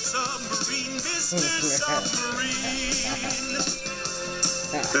original submarine, Mr. Submarine.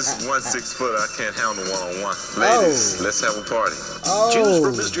 This is 1 6-footer. I can't handle one-on-one. Ladies, let's have a party. Choose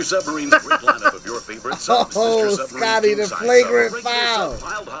from Mr. Submarine's great lineup of your favorite subs. Mr. Submarine's Scotty, the flagrant foul.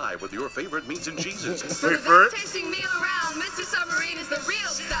 Piled high with your favorite meats and cheeses. For the best tasting meal around, Mr. Submarine is the real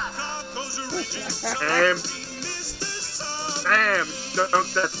stuff. Dunk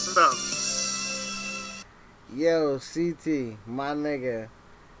that sub. Yo, CT, my nigga.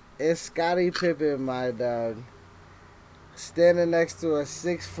 It's Scottie Pippen, my dog. Standing next to a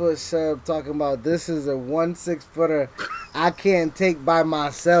 6-foot sub talking about this is a 1 6-footer I can't take by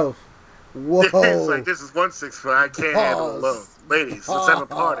myself. Whoa. It's like, this is 1 6-footer I can't handle alone. Ladies, let's have a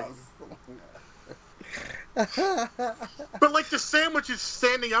party. But like the sandwich is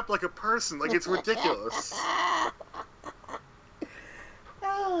standing up like a person. Like, it's ridiculous.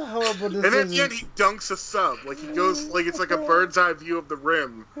 Horrible decisions. And at the end, he dunks a sub. Like, he goes, like, it's like a bird's eye view of the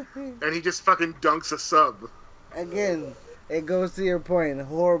rim. And he just fucking dunks a sub. Again, it goes to your point.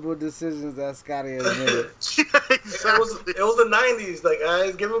 Horrible decisions that Scotty has made. Yeah, exactly. It was the 90s. Like,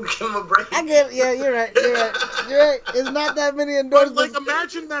 give him a break. I get it. Yeah, you're right. It's not that many endorsements. But, like,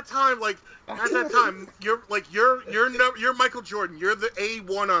 imagine that time, like, at that time, you're Michael Jordan. You're the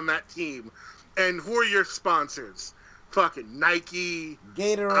A1 on that team. And who are your sponsors? Fucking Nike,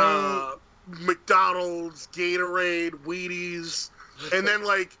 Gatorade, McDonald's, Gatorade, Wheaties, and then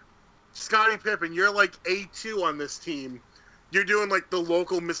like Scottie Pippen, you're like A2 on this team. You're doing like the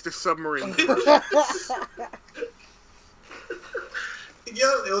local Mr. Submarine. Yeah,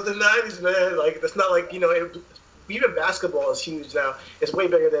 it was the 90s, man. Like, it's not like, you know, even basketball is huge now. It's way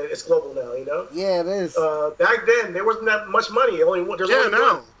bigger than it's global now, you know? Yeah, it is. Back then, there wasn't that much money. There's only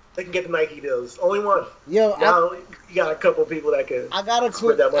one. They can get the Nike deals. Only one. Yo, now you got a couple people that can. I got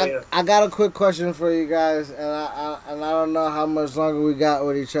a quick question for you guys, and I don't know how much longer we got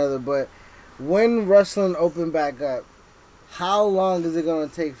with each other, but when wrestling opened back up, how long is it gonna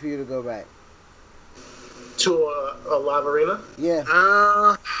take for you to go back to a live arena? Yeah.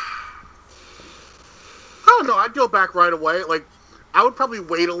 I don't know. I'd go back right away. Like, I would probably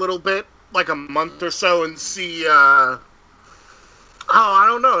wait a little bit, like a month or so, and see. I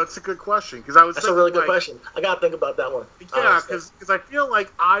don't know. That's a good question. That's a really good question. I gotta think about that one. Yeah, because I feel like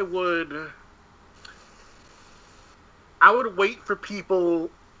I would wait for people.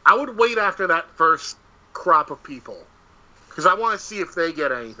 I would wait after that first crop of people, because I want to see if they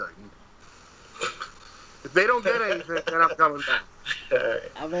get anything. If they don't get anything, then I'm coming back.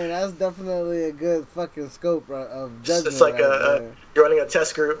 I mean, that's definitely a good fucking scope of judgment. It's like you're running a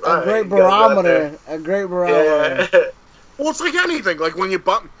test group. A great barometer. Yeah. Well, it's like anything. Like when you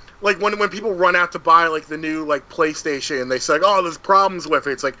bump, like when people run out to buy like the new like PlayStation, and they say, "Oh, there's problems with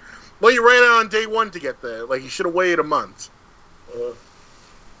it." It's like, well, you ran out on day one to get there. Like you should have waited a month.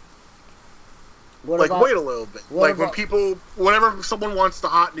 Wait a little bit. Like whenever someone wants the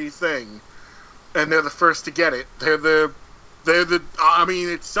hot new thing, and they're the first to get it, they're the. I mean,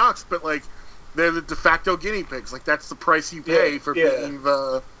 it sucks, but like they're the de facto guinea pigs. Like that's the price you pay for being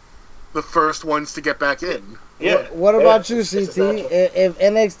the first ones to get back in. Yeah. What about you, CT? If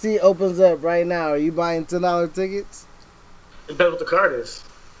NXT opens up right now, are you buying $10 tickets? Depends what the card is.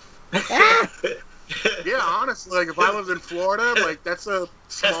 Yeah, honestly, like if I lived in Florida, like that's a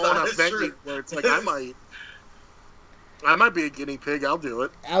small enough venue where it's like I might be a guinea pig. I'll do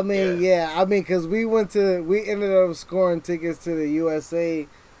it. I mean, because we ended up scoring tickets to the USA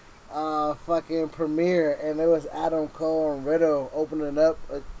fucking premiere, and it was Adam Cole and Riddle opening up,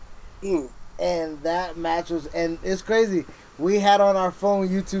 and that match was, and it's crazy. We had on our phone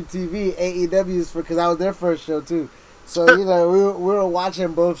YouTube TV AEW's because I was their first show too, so you know we were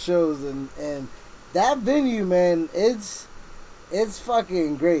watching both shows, and that venue, man, it's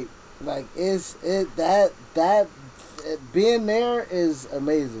fucking great. Like that being there is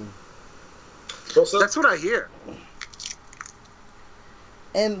amazing. That's what I hear.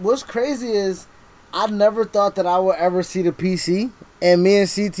 And what's crazy is I never thought that I would ever see the PC. And me and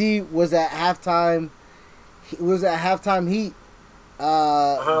CT was at halftime. He was at halftime heat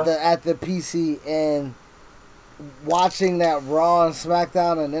at the PC, and watching that Raw and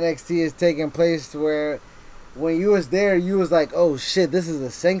SmackDown and NXT is taking place, where when you was there, you was like, oh shit, this is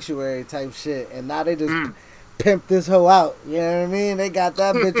a sanctuary type shit. And now they just pimp this hoe out. You know what I mean? They got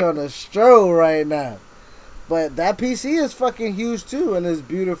that bitch on a stroll right now. But that PC is fucking huge too, and it's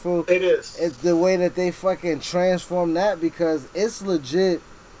beautiful. It is. It's the way that they fucking transform that, because it's legit.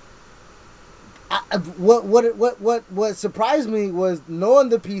 What surprised me was knowing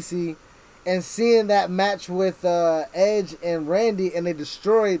the PC and seeing that match with Edge and Randy, and they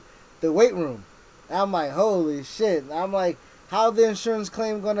destroyed the weight room. I'm like, holy shit. I'm like, how the insurance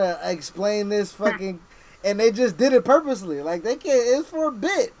claim gonna explain this fucking... And they just did it purposely. Like, they can't... It's for a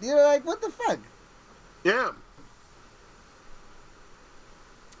bit. You're like, what the fuck? Yeah.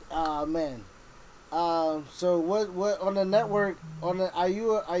 Oh, man. So what on the network, are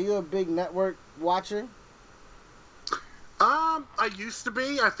you a big network watcher? I used to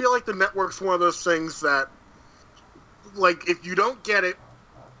be. I feel like the network's one of those things that, like, if you don't get it,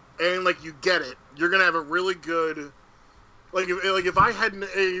 and, like, you get it, you're going to have a really good... if I hadn't...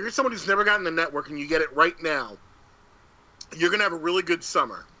 You're someone who's never gotten the network and you get it right now, you're going to have a really good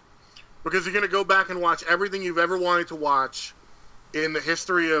summer. Because you're going to go back and watch everything you've ever wanted to watch in the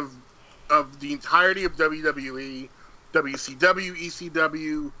history of the entirety of WWE, WCW,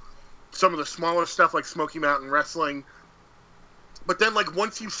 ECW, some of the smaller stuff like Smoky Mountain Wrestling. But then, like,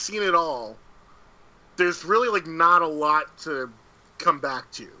 once you've seen it all, there's really, like, not a lot to come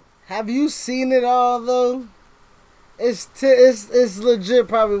back to. Have you seen it all, though? It's legit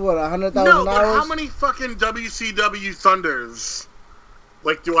probably, what, 100,000 hours? No, but how many fucking WCW Thunders,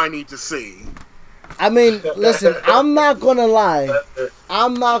 like, do I need to see? I mean, listen, I'm not going to lie.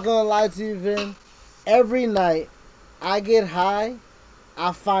 I'm not going to lie to you, Vin. Every night I get high,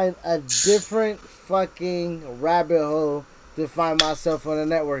 I find a different fucking rabbit hole to find myself on the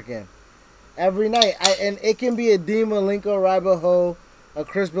network in. Every night. And it can be a Dean Malenko rabbit hole, a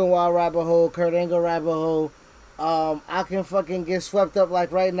Chris Benoit rabbit hole, Kurt Angle rabbit hole. I can fucking get swept up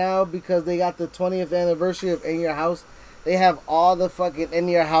like right now because they got the 20th anniversary of In Your House. They have all the fucking In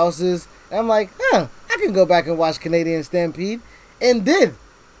Your Houses. And I'm like, I can go back and watch Canadian Stampede. And did.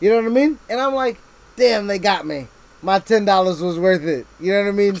 You know what I mean? And I'm like, damn, they got me. My $10 was worth it. You know what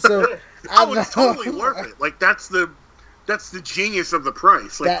I mean? So it's totally worth it. Like, that's the genius of the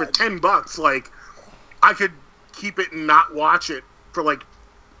price. Like, for $10, like, I could keep it and not watch it for like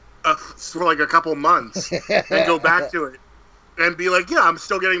a couple months and go back to it and be like, yeah, I'm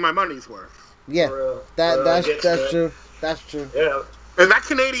still getting my money's worth. Yeah, that's true. That's true. Yeah. And that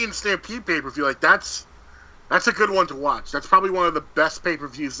Canadian Stampede pay-per-view, like, that's a good one to watch. That's probably one of the best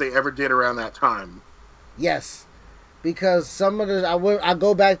pay-per-views they ever did around that time. Yes. Because some of the... I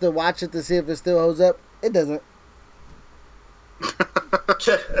go back to watch it to see if it still holds up. It doesn't.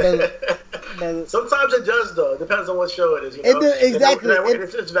 Sometimes it does, though. It depends on what show it is. You know? Exactly.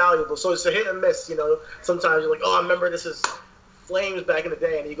 It's valuable. So it's a hit and miss, you know. Sometimes you're like, oh, I remember this is... Flames back in the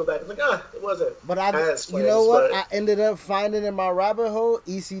day, and you go back and like, it wasn't. But you know what? I ended up finding in my rabbit hole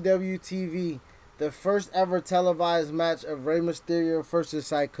ECW TV, the first ever televised match of Rey Mysterio versus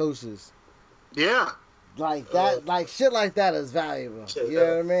Psychosis. Yeah. Like that, like shit like that is valuable. You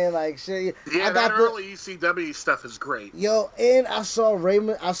know what I mean? Like shit. Yeah, I got that early ECW stuff is great. Yo, and I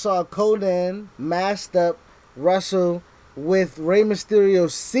saw Conan masked up wrestle with Rey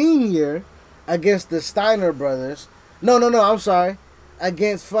Mysterio Sr. against the Steiner brothers. No, I'm sorry.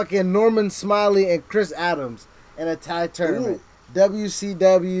 Against fucking Norman Smiley and Chris Adams in a tag tournament. Ooh.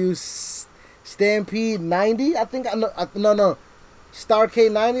 WCW Stampede 90, I think. No.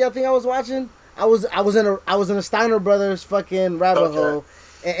 Starrcade 90, I think I was watching. I was in a Steiner Brothers fucking rabbit hole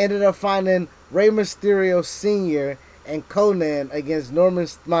and ended up finding Rey Mysterio Sr. and Conan against Norman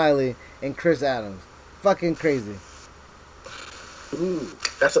Smiley and Chris Adams. Fucking crazy. Ooh,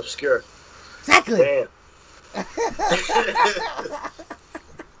 that's obscure. Exactly. Damn.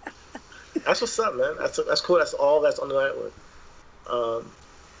 That's what's up, man. That's cool. That's all that's on the network.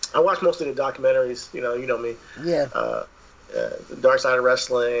 I watch most of the documentaries. You know me. Yeah. The Dark Side of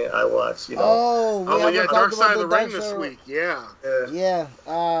Wrestling. I watch. Dark Side of the Ring this week. Yeah.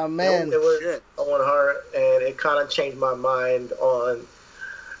 Man. It was Owen Hart, and it kind of changed my mind on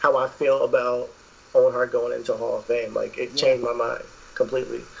how I feel about Owen Hart going into Hall of Fame. Like it changed my mind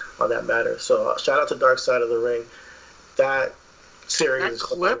completely on that matter. So shout out to Dark Side of the Ring. That series. That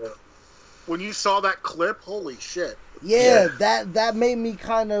clip. When you saw that clip, holy shit. Yeah, that made me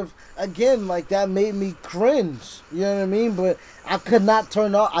kind of, again, like that made me cringe. You know what I mean? But I could not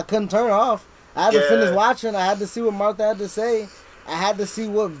turn off. I couldn't turn off. I had to finish watching. I had to see what Martha had to say. I had to see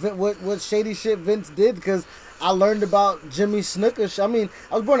what shady shit Vince did, because I learned about Jimmy Snuka. I mean,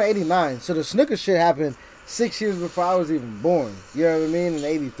 I was born in '89, so the Snuka shit happened 6 years before I was even born. You know what I mean? In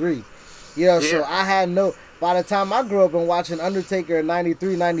 '83. You know, so I had no. By the time I grew up and watching Undertaker in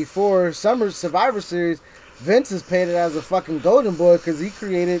 '93, '94 Summer Survivor Series, Vince is painted as a fucking golden boy because he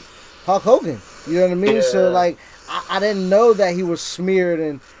created Hulk Hogan. You know what I mean? Yeah. So, like, I didn't know that he was smeared,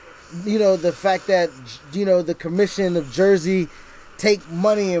 and, you know, the fact that, you know, the commission of Jersey take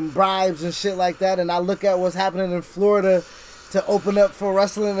money and bribes and shit like that, and I look at what's happening in Florida to open up for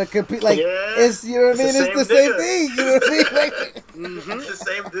wrestling and compete. Like, it's, you know what I mean? It's the same thing. You know what I mean? Like, it's the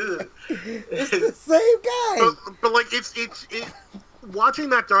same dude. It's the same guy. But like, it's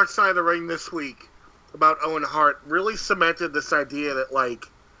watching that Dark Side of the Ring this week about Owen Hart really cemented this idea that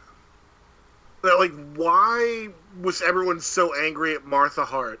why was everyone so angry at Martha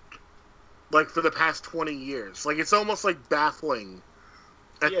Hart, like, for the past 20 years? Like, it's almost like baffling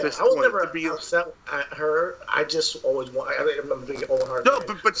at this point. I was never upset at her. I just always I remember being Owen Hart. No,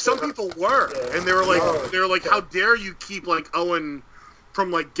 but some people were, and they were like, how dare you keep, like, Owen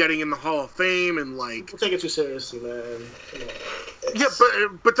from, like, getting in the Hall of Fame, and, like, people take it too seriously, man. Yeah,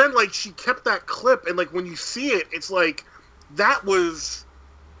 but then, like, she kept that clip, and, like, when you see it, it's like that was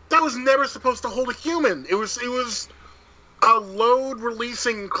never supposed to hold a human. It was a load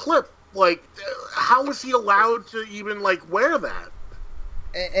releasing clip. Like, how was he allowed to even, like, wear that?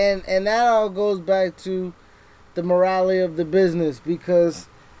 And that all goes back to the morality of the business, because,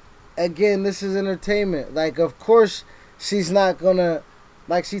 again, this is entertainment. Like, of course, she's not gonna,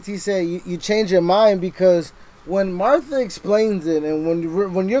 like CT said, you change your mind, because when Martha explains it, and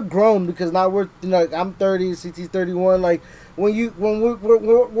when you're grown, because now we're, you know, I'm 30, CT's 31, like, when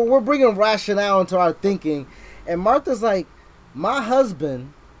we're bringing rationale into our thinking, and Martha's like, my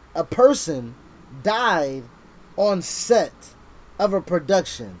husband, a person, died on set of a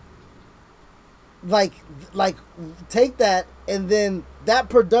production. Like take that, and then that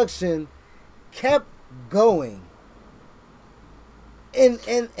production kept going. And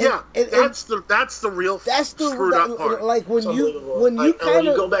that's the real screwed up part. Like when you kind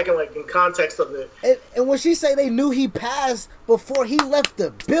of go back and, like, in context of it, and when she say they knew he passed before he left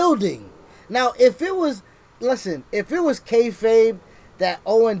the building. Now, if it was kayfabe that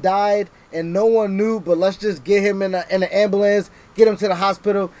Owen died and no one knew, but let's just get him in an ambulance, get him to the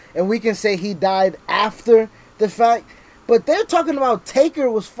hospital, and we can say he died after the fact. But they're talking about Taker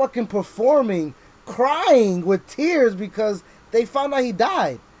was fucking performing, crying with tears because they found out he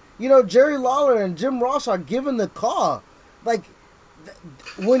died. You know, Jerry Lawler and Jim Ross are giving the call. Like,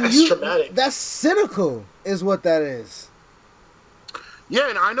 that's cynical, is what that is. Yeah,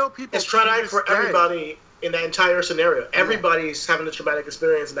 and I know people. It's traumatic for everybody in that entire scenario. Everybody's having a traumatic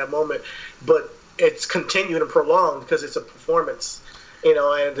experience in that moment, but it's continued and prolonged because it's a performance, you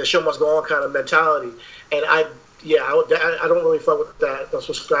know, and the show must go on kind of mentality. And I don't really fuck with that. I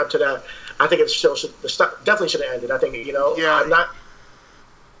subscribe to that. I think definitely should have ended. I think, you know, I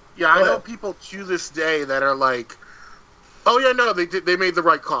know people to this day that are like, oh yeah, no, they made the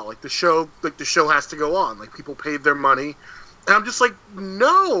right call. Like the show has to go on. Like, people paid their money. And I'm just like,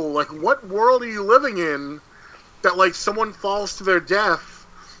 no, like, what world are you living in that, like, someone falls to their death?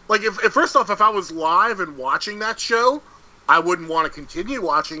 Like, if first off, if I was live and watching that show, I wouldn't want to continue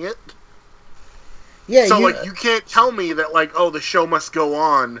watching it. Yeah. So, like, you can't tell me that, like, oh, the show must go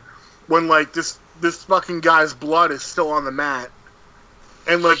on when, like, this fucking guy's blood is still on the mat.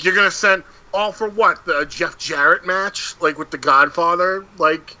 And, like, you're gonna send... All for what? The Jeff Jarrett match? Like, with The Godfather?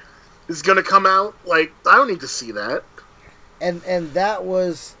 Like, is gonna come out? Like, I don't need to see that. And that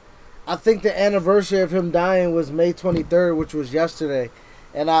was... I think the anniversary of him dying was May 23rd, which was yesterday.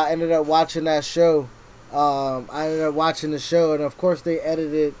 And I ended up watching that show. I ended up watching the show, and of course they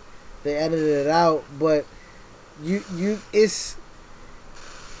edited it out. But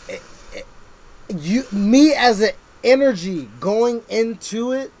me as an energy going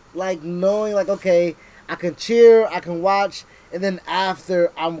into it, like knowing, like, okay, I can cheer, I can watch, and then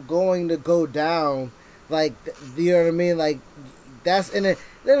after I'm going to go down, like, you know what I mean? Like, that's in it.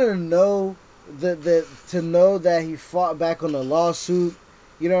 To know that he fought back on the lawsuit,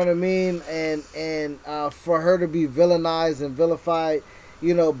 you know what I mean, and for her to be villainized and vilified,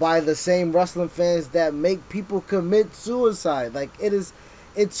 you know, by the same wrestling fans that make people commit suicide, like,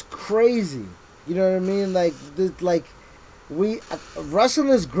 it's crazy, you know what I mean? Like, wrestling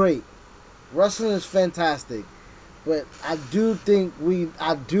is great, wrestling is fantastic, but I do think,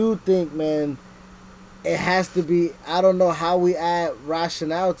 man, it has to be. I don't know how we add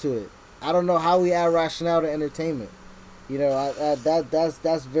rationale to it. I don't know how we add rationale to entertainment. You know,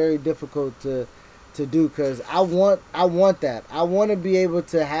 that's very difficult to do, because I want that. I want to be able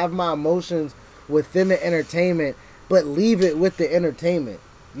to have my emotions within the entertainment, but leave it with the entertainment.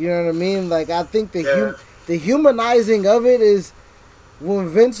 You know what I mean? Like, I think the humanizing of it is when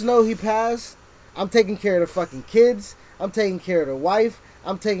Vince know he passed. I'm taking care of the fucking kids. I'm taking care of the wife.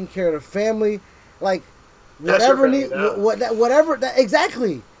 I'm taking care of the family. Like, whatever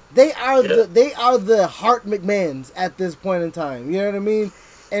exactly. They are the Hart McMahons at this point in time. You know what I mean?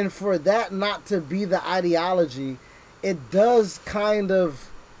 And for that not to be the ideology, it makes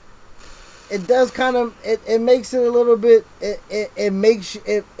it a little bit. It makes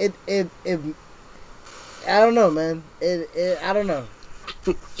it. I don't know, man. I don't know.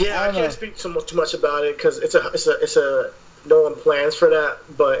 Yeah, I can't speak too much about it because it's a no one plans for that,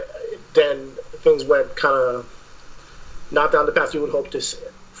 but then things went kind of not down the path you would hope to see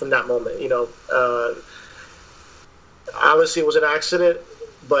from that moment. You know, obviously it was an accident,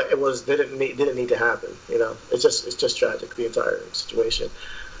 but it didn't need to happen. You know, it's just tragic, the entire situation.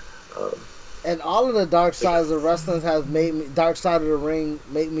 And all of the dark sides of wrestling has made me, dark side of the ring,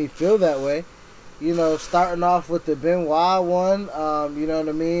 make me feel that way. You know, starting off with the Benoit one, you know what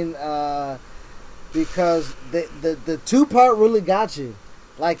I mean? Because the 2-part really got you.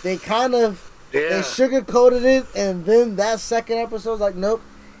 Like, they kind of they sugarcoated it, and then that second episode was like, nope.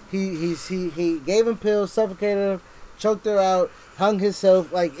 He gave him pills, suffocated him, choked her out, hung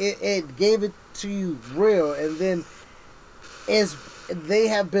himself. Like, it gave it to you real, and then they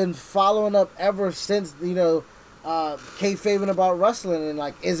have been following up ever since, you know, kayfabing about wrestling and,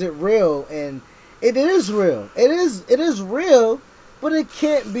 like, is it real? And it is real. It is real, but it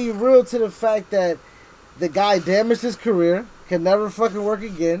can't be real to the fact that the guy damaged his career, can never fucking work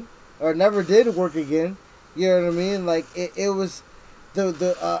again, or never did work again. You know what I mean? Like, it was the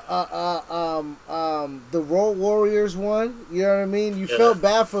Road Warriors one. You know what I mean? You felt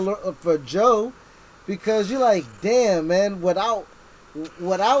bad for Joe, because you're like, damn, man, without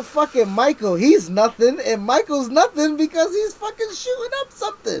fucking Michael, he's nothing, and Michael's nothing because he's fucking shooting up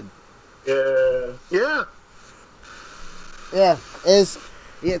something. Yeah.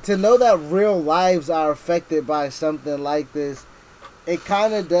 To know that real lives are affected by something like this, it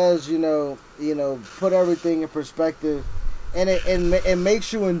kind of does, you know, put everything in perspective, and it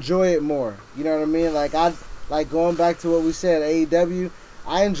makes you enjoy it more. You know what I mean? Like going back to what we said, AEW,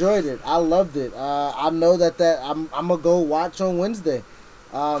 I enjoyed it. I loved it. I know that I'm gonna go watch on Wednesday,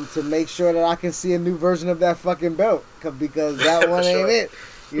 to make sure that I can see a new version of that fucking belt, because that one ain't it.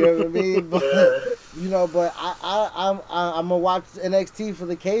 You know what I mean? But you know, but I'm gonna watch NXT for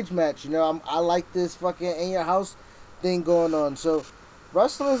the cage match. You know, I like this fucking in your house thing going on. So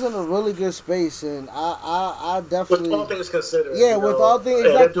wrestling's in a really good space, and I definitely, with all things considered. Yeah, with all things,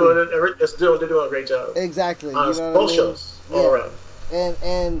 exactly. They're doing a great job. Exactly. You know both shows all around.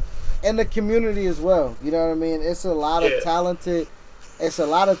 And the community as well. You know what I mean? It's a lot of talented. It's a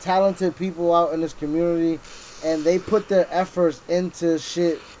lot of talented people out in this community, and they put their efforts into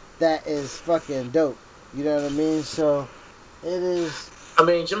shit that is fucking dope. You know what I mean? So it is. I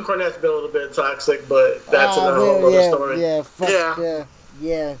mean, Jim Cornette's been a little bit toxic, but that's another whole other story.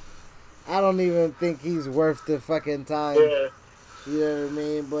 Yeah. I don't even think he's worth the fucking time. Yeah. You know what I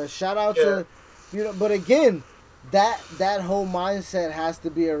mean? But shout out to, you know. But again, that whole mindset has to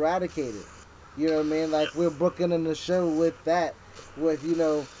be eradicated. You know what I mean? Like, we're booking in the show with that, with, you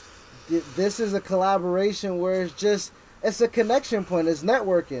know, this is a collaboration where it's a connection point. It's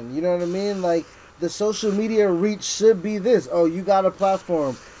networking. You know what I mean? Like, the social media reach should be this. Oh, you got a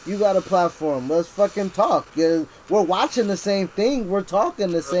platform. You got a platform. Let's fucking talk. We're watching the same thing. We're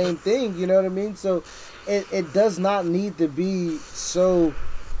talking the same thing. You know what I mean? So it does not need to be so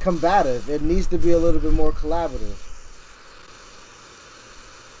combative. It needs to be a little bit more collaborative.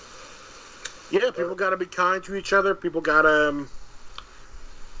 Yeah, people got to be kind to each other. People got to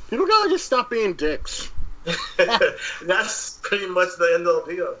just stop being dicks. That's pretty much the end of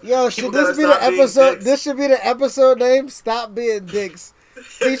the appeal. Yo, should this be the episode? This should be the episode name. Stop being dicks.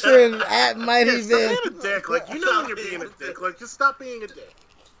 Featuring at Mighty Van. Stop being a dick. Like, you know when you're being a dick. Like, just stop being a dick.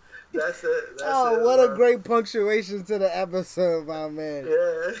 That's it. What a great punctuation to the episode, my man.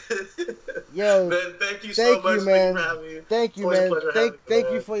 Yeah. Yo, man, thank you so much, man. Thank you, man.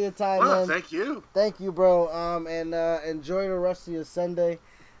 Thank you for your time, man. Thank you. Thank you, bro. And enjoy the rest of your Sunday.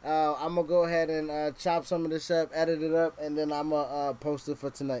 I'm gonna go ahead and chop some of this up, edit it up, and then I'm gonna post it for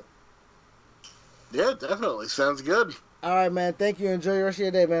tonight. Yeah, definitely. Sounds good. All right, man. Thank you. Enjoy the rest of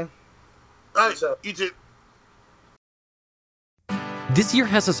your day, man. All right, you too. This year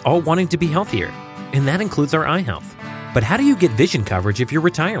has us all wanting to be healthier, and that includes our eye health. But how do you get vision coverage if you're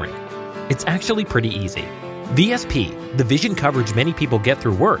retiring? It's actually pretty easy. VSP, the vision coverage many people get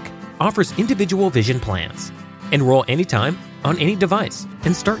through work, offers individual vision plans. Enroll anytime, on any device,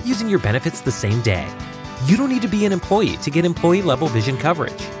 and start using your benefits the same day. You don't need to be an employee to get employee-level vision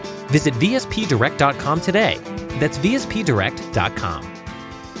coverage. Visit VSPDirect.com today. That's VSPDirect.com.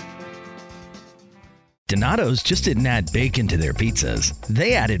 Donato's just didn't add bacon to their pizzas.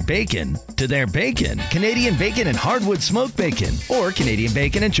 They added bacon to their bacon. Canadian bacon and hardwood smoked bacon. Or Canadian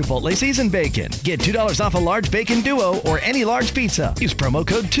bacon and Chipotle seasoned bacon. Get $2 off a large bacon duo or any large pizza. Use promo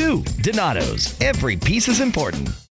code 2. Donato's. Every piece is important.